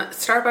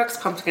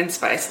Starbucks pumpkin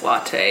spice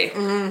latte.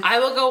 I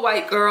will go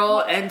white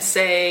girl and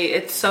say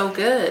it's so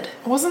good.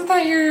 Wasn't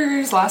that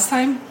yours last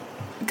time?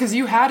 Because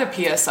you had a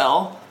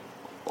PSL.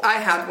 I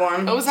had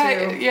one. Oh, was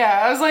that?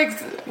 Yeah, I was like,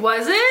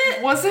 was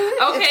it? Was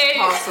it? Okay. It's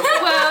possible.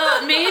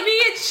 Well, maybe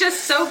it's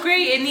just so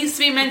great it needs to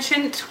be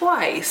mentioned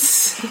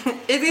twice.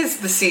 It is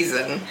the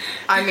season.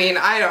 I mean,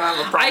 I don't have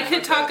a problem. I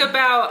could talk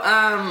about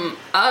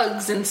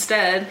Uggs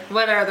instead.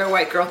 What are other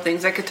white girl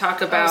things? I could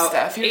talk about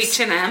Steph,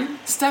 H&M.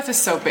 Steph is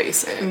so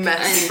basic.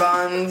 Messy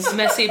buns.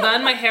 Messy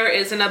bun. My hair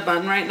is in a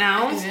bun right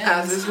now.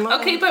 As is mine.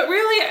 Okay, but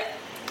really,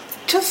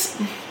 just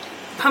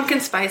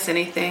pumpkin spice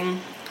anything.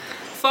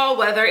 Fall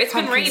weather. It's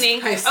been Pumpkin raining.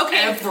 spice Okay,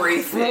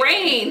 everything.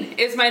 rain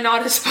is my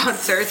not a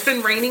sponsor. It's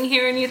been raining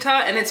here in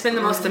Utah, and it's been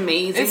the most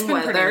amazing It's been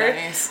weather. pretty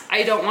nice.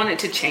 I don't want it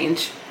to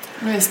change.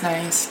 It is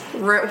nice.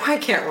 Why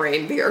can't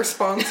rain be our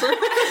sponsor?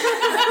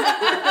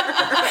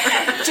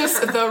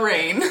 Just the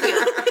rain.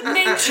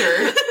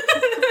 Nature.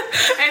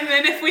 And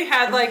then if we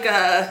had like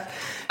a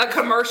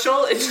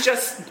commercial, it's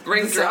just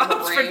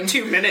raindrops for rain.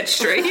 2 minutes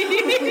straight.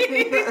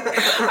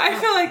 I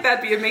feel like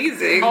that'd be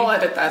amazing. I'll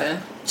edit that in.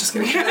 Just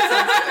kidding.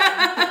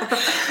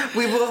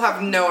 We will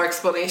have no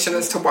explanation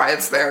as to why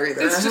it's there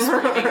either. It's just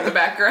raining in the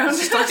background.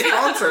 It's our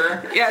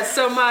sponsor. Yeah,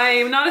 so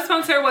my not a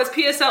sponsor was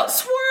PSL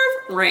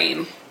Swerve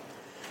Rain.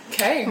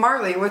 Okay.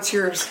 Marley, what's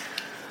yours?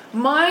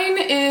 Mine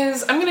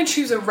is, I'm going to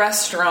choose a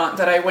restaurant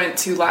that I went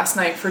to last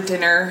night for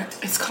dinner.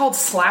 It's called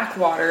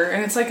Slackwater,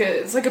 and it's like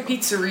a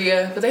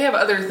pizzeria, but they have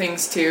other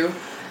things too,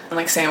 and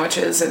like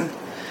sandwiches, and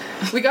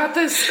we got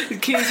this.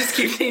 Can you just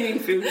keep naming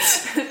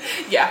foods?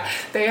 Yeah,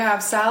 they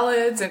have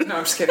salads, and no,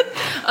 I'm just kidding.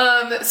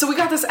 So we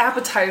got this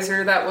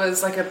appetizer that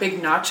was like a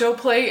big nacho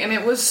plate, and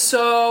it was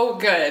so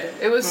good.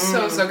 It was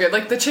so good.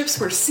 Like the chips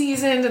were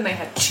seasoned, and they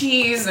had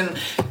cheese and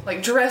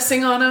like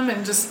dressing on them,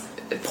 and just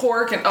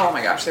pork, and oh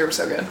my gosh, they were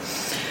so good.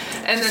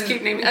 And Just then,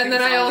 keep naming and then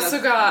things I on also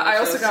the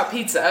got shows.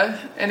 pizza,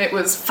 and it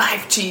was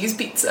 5 cheese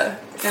pizza,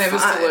 and it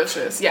was 5?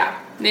 delicious. Yeah,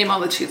 Name all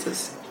the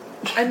cheeses.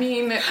 I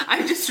mean,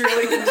 I'm just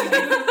really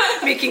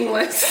making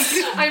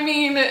lists.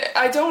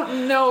 I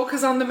don't know,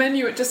 because on the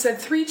menu it just said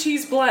 3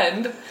 cheese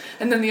blend,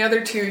 and then the other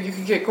 2 you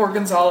could get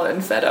gorgonzola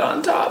and feta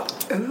on top.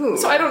 Ooh.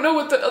 So I don't know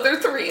what the other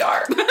 3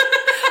 are.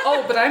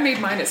 Oh, but I made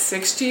mine a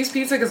 6 cheese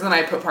pizza because then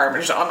I put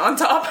Parmesan on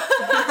top.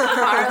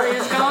 Marley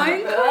is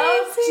going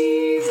Love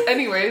cheese.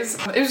 Anyways,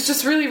 it was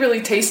just really,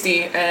 really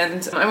tasty,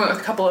 and I went with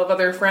a couple of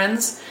other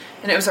friends,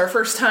 and it was our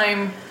first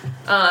time.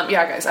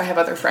 Yeah, guys, I have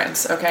other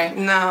friends. Okay.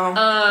 No.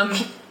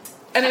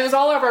 And it was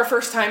all of our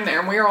first time there,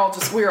 and we were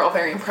all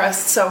very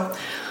impressed. So,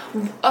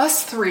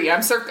 us 3,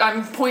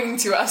 I'm pointing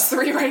to us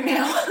 3 right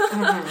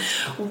now.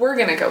 We're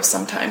gonna go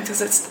sometime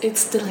because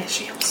it's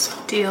delicious.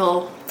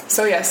 Deal.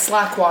 So yes,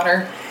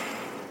 Slackwater,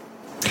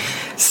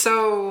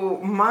 So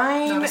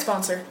mine. not a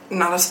sponsor.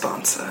 Not a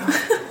sponsor.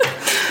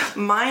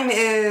 Mine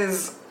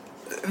is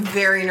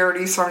very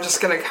nerdy, so I'm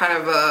just gonna kind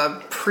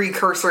of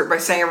precursor it by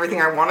saying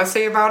everything I want to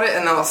say about it,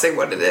 and then I'll say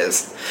what it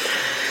is.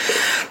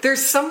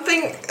 There's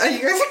something. You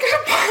guys are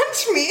gonna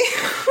punch me.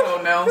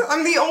 Oh no.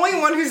 I'm the only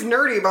one who's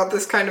nerdy about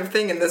this kind of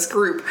thing in this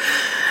group.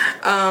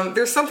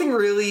 There's something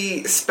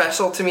really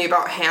special to me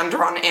about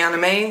hand-drawn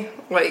anime,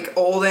 like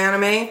old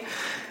anime.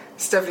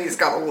 Stephanie's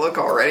got a look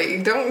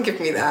already. Don't give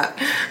me that.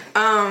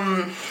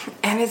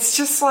 And it's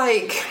just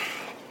like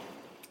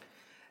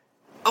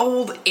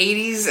old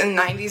 80s and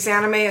 90s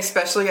anime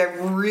especially I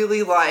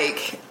really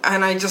like,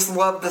 and I just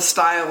love the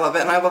style of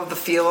it, and I love the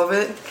feel of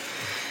it.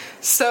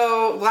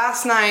 So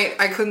last night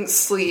I couldn't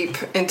sleep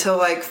until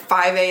like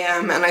 5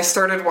 a.m. and I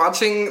started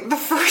watching the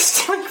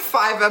first like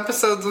 5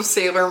 episodes of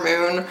Sailor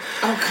Moon.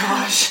 Oh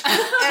gosh. And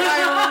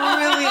I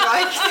really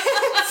liked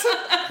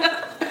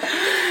it.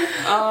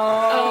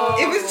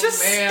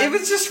 It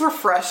was just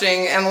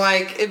refreshing, and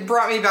like it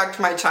brought me back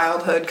to my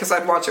childhood because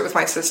I'd watch it with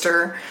my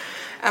sister,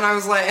 and I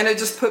was like, and it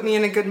just put me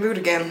in a good mood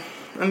again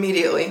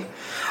immediately.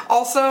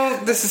 Also,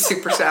 this is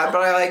super sad,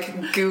 but I like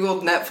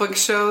Googled Netflix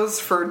shows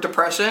for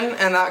depression,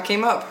 and that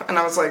came up, and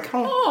I was like,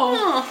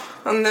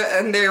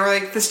 and they were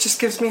like, this just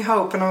gives me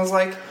hope, and I was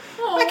like,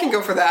 I can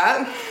go for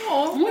that.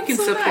 We can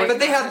support But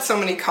they had so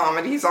many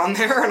comedies on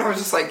there, and I was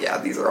just like, yeah,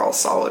 these are all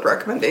solid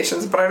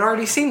recommendations, but I'd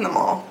already seen them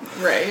all.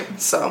 Right.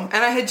 So,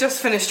 and I had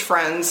just finished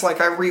Friends,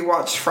 like I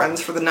rewatched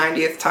Friends for the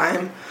 90th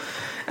time,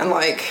 and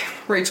like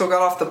Rachel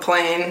got off the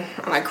plane,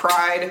 and I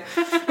cried.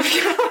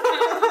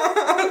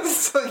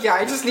 So yeah,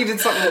 I just needed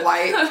something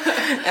light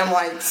and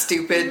like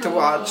stupid to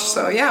watch.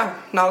 So yeah,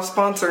 not a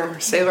sponsor.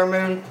 Sailor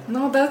Moon.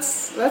 No,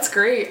 that's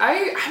great.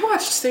 I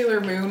watched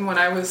Sailor Moon when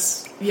I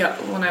was a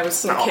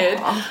kid.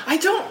 I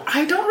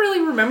don't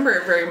really remember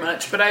it very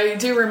much, but I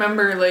do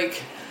remember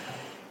like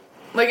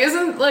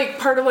isn't like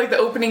part of like the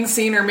opening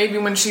scene, or maybe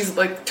when she's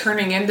like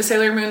turning into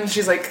Sailor Moon,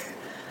 she's like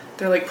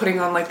they're like putting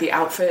on like the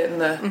outfit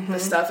and the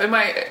stuff. Am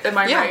I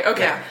right?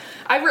 Okay. Yeah.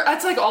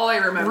 That's like all I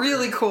remember.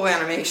 Really cool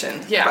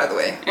animation. Yeah. By the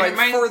way, like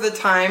for the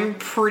time,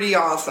 pretty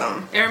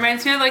awesome. It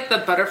reminds me of like the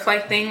butterfly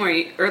thing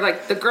or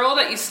like the girl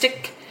that you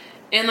stick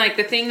in like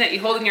the thing that you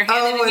hold in your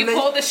hand, and then you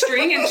pull the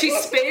string and she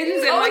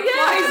spins and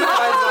flies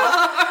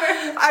off.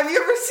 Have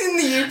you ever seen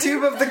the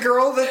YouTube of the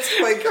girl that's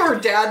like, her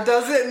dad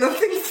does it and the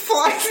thing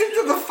flies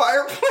into the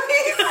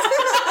fireplace?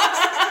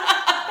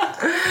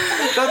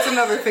 That's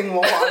another thing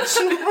we'll watch.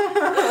 Isn't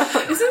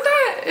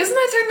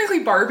that technically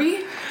Barbie?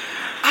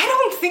 I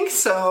don't think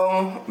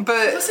so,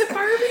 but Was it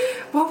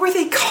Barbie? what were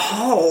they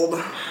called?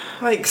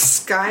 Like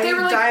They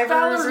were like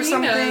skydivers or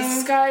something?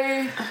 ballerinas,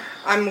 sky.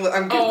 I'm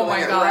Googling Oh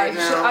my it gosh! right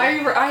now.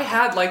 I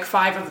had like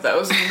 5 of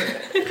those.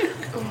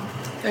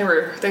 They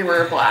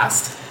were a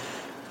blast.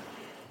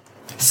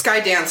 Sky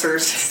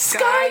dancers.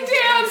 Sky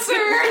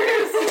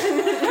dancers.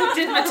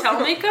 Did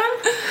Mattel make them?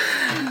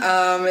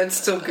 It's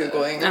still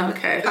Googling.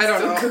 Okay. I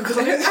don't know.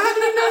 Googling. How do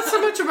you know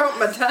so much about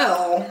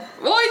Mattel?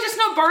 Well, I just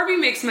know Barbie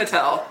makes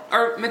Mattel.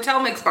 Or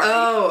Mattel makes Barbie.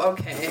 Oh,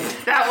 okay.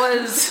 That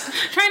was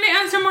trying to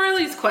answer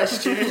Marley's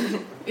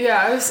question.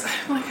 Yeah,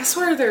 I'm like, I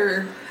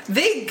swear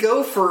They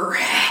go for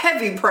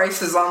heavy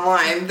prices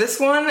online. This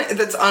one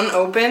that's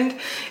unopened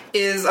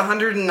is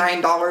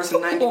 $109.99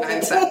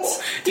 plus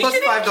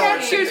 $5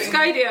 Catch your shipping.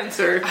 Sky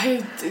Dancer.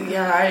 I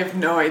have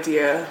no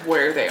idea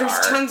where they There's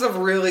are. tons of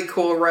really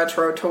cool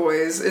retro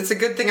toys. It's a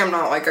good thing I'm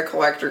not like a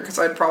collector because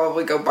I'd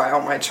probably go buy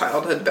all my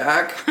childhood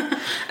back.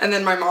 And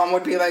then my mom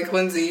would be like,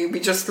 Lindsay, we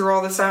just threw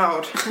all this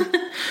out.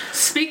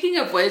 Speaking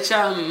of which,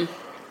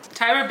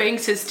 Tyra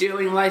Banks is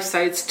doing Life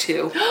Size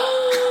 2.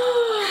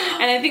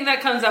 And I think that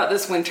comes out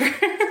this winter.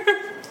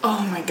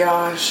 Oh my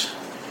gosh.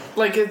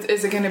 Like,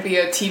 is it going to be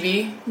a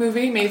TV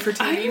movie, made for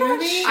TV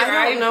movie? sure.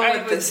 I don't know I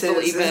what would this is.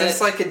 believe Is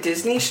this it. like a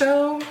Disney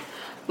show?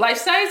 Life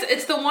Size?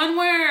 It's the one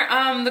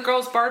where the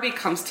girl's Barbie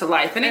comes to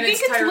life. And I And think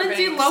it's it's Tyra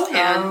Lindsay Banks.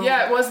 Lohan.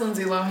 Yeah, it was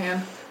Lindsay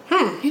Lohan.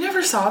 You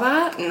never saw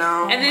that?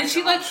 No. And then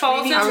she like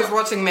falls I was into...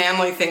 watching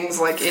manly things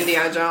like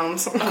Indiana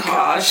Jones. Oh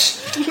gosh.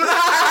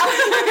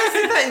 I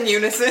said that in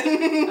unison.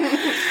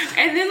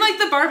 And then like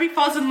the Barbie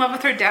falls in love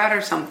with her dad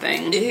or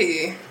something.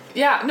 Ew.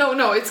 Yeah,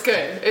 no, it's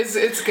good. It's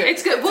good.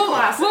 It's good. We'll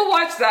watch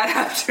that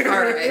after.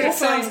 All right. We'll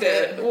Sounds find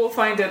it. We'll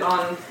find it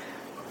on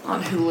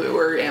Hulu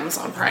or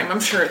Amazon Prime. I'm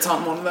sure it's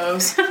on one of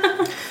those.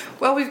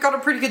 Well, we've got a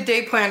pretty good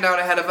day planned out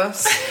ahead of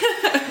us.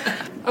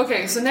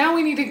 Okay, so now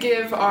we need to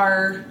give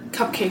our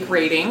cupcake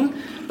rating,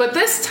 but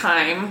this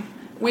time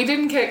we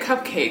didn't get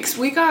cupcakes.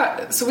 We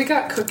got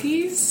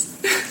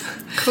cookies.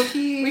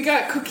 Cookies? We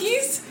got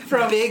cookies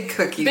from Big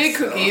cookies. Big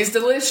cookies,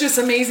 delicious,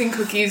 amazing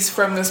cookies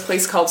from this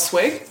place called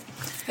Swig.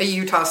 A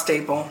Utah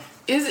staple.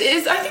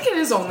 Is I think it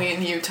is only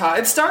in Utah.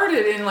 It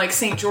started in like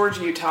St. George,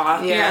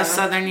 Utah. Yeah,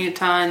 southern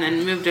Utah, and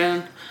then move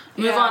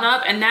Yeah. on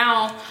up. And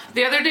now,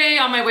 the other day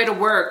on my way to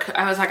work,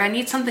 I was like, I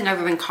need something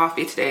other than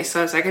coffee today. So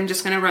I was like, I'm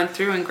just going to run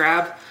through and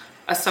grab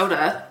a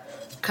soda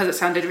because it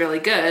sounded really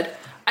good.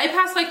 I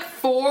passed like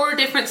 4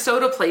 different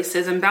soda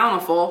places in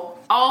Bountiful.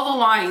 All the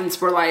lines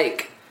were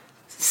like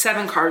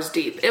 7 cars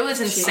deep. It was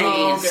insane.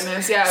 Oh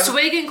goodness, yeah.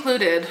 Swig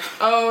included.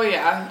 Oh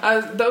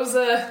yeah,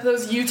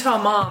 those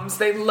Utah moms,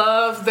 they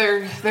love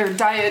their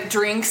diet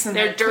drinks and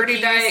Their dirty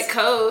cookies. Diet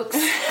Cokes.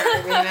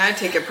 I mean, I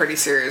take it pretty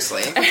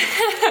seriously.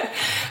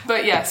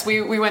 But yes,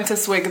 we went to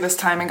Swig this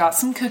time and got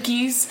some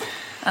cookies.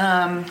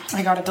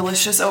 I got a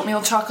delicious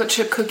oatmeal chocolate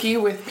chip cookie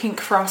with pink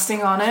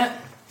frosting on it.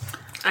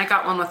 I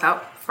got one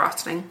without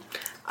frosting.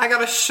 I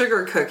got a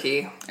sugar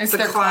cookie. It's the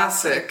their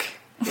classic.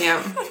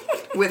 Yeah.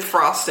 With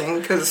frosting,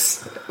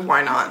 because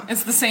why not?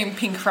 It's the same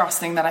pink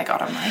frosting that I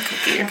got on my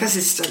cookie. Because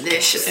it's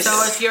delicious. So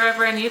if you're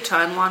ever in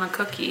Utah and want a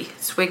cookie,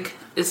 Swig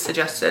is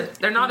suggested.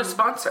 They're not a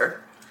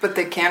sponsor, But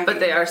they can be. but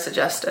they are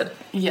suggested.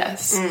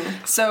 Yes.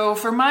 So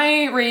for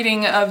my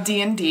rating of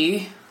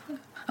D&D, I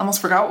almost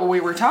forgot what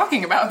we were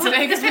talking about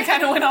today because we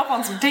kind of went off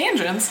on some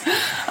tangents.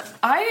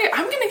 I'm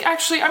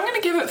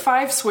gonna give it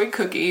 5 Swig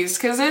cookies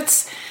because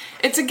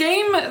it's a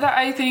game that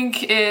I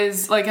think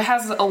is like it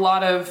has a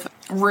lot of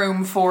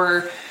room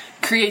for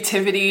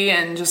creativity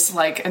and just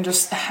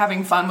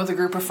having fun with a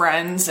group of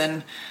friends,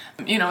 and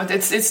you know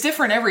it's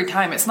different every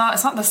time. It's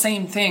not the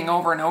same thing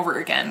over and over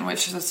again,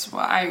 which is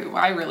what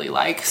I really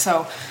like.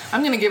 So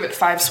I'm gonna give it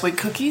 5 Swig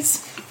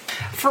cookies.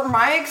 For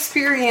my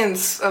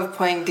experience of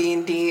playing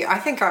D&D, I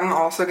think I'm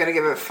also going to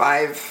give it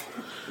 5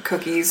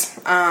 cookies.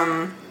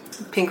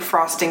 Pink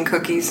frosting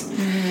cookies.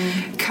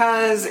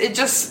 Because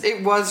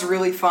it was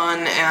really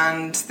fun,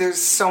 and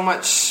there's so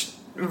much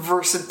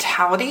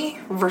versatility.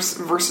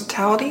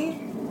 Versatility?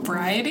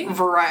 Variety?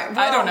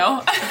 I don't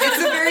know.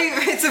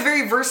 It's a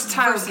very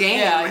versatile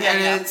game,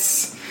 and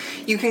it's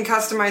you can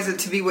customize it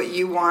to be what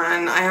you want.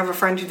 And I have a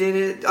friend who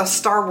did a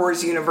Star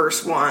Wars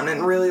universe one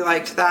and really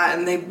liked that,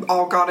 and they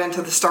all got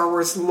into the Star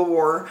Wars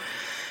lore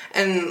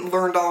and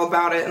learned all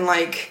about it. And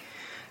like,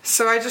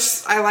 so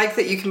I like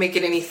that you can make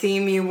it any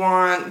theme you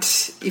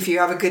want. If you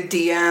have a good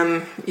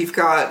DM, you've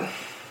got,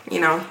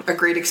 you know, a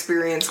great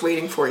experience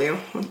waiting for you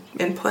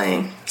in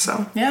playing.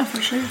 So Yeah,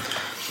 for sure.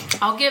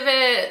 I'll give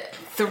it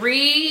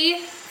 3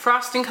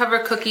 frosting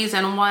covered cookies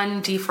and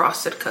 1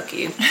 defrosted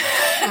cookie.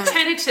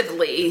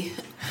 Tentatively.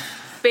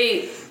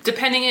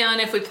 Depending on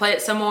if we play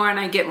it some more and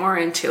I get more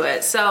into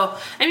it. So,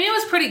 I mean, it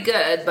was pretty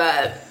good,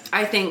 but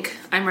I think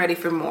I'm ready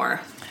for more.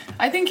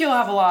 I think you'll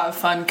have a lot of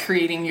fun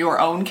creating your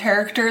own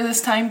character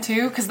this time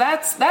too, because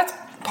that's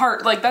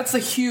a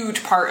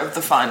huge part of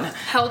the fun.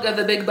 Helga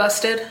the Big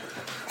Busted.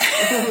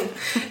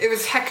 It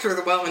was Hector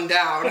the Well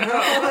Endowed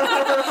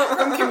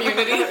from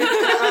Community.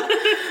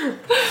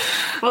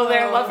 Well,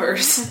 they're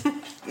lovers.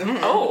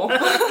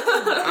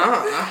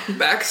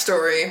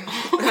 Backstory.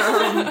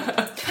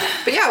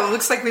 But yeah, it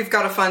looks like we've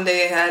got a fun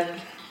day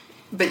ahead.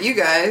 But you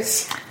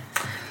guys,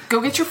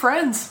 go get your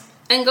friends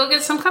and go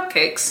get some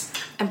cupcakes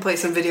and play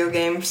some video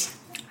games.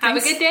 Have a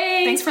good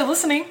day. Thanks for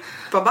listening.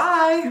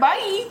 Bye-bye.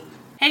 Bye.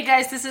 Hey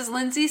guys, this is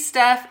Lindsay,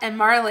 Steph, and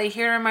Marley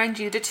here to remind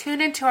you to tune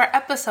into our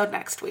episode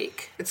next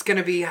week. It's going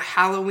to be a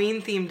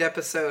Halloween-themed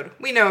episode.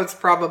 We know it's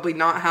probably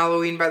not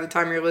Halloween by the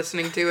time you're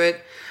listening to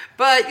it,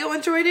 but you'll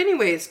enjoy it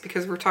anyways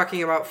because we're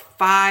talking about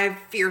 5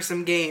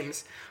 fearsome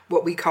games,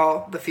 what we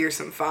call the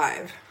Fearsome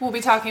 5. We'll be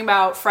talking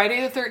about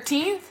Friday the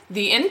 13th,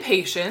 The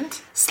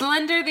Inpatient,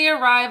 Slender the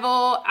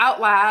Arrival,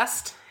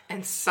 Outlast,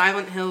 and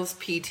Silent Hills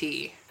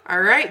PT. All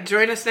right,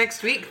 join us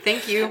next week.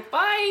 Thank you.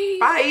 Bye.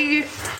 Bye.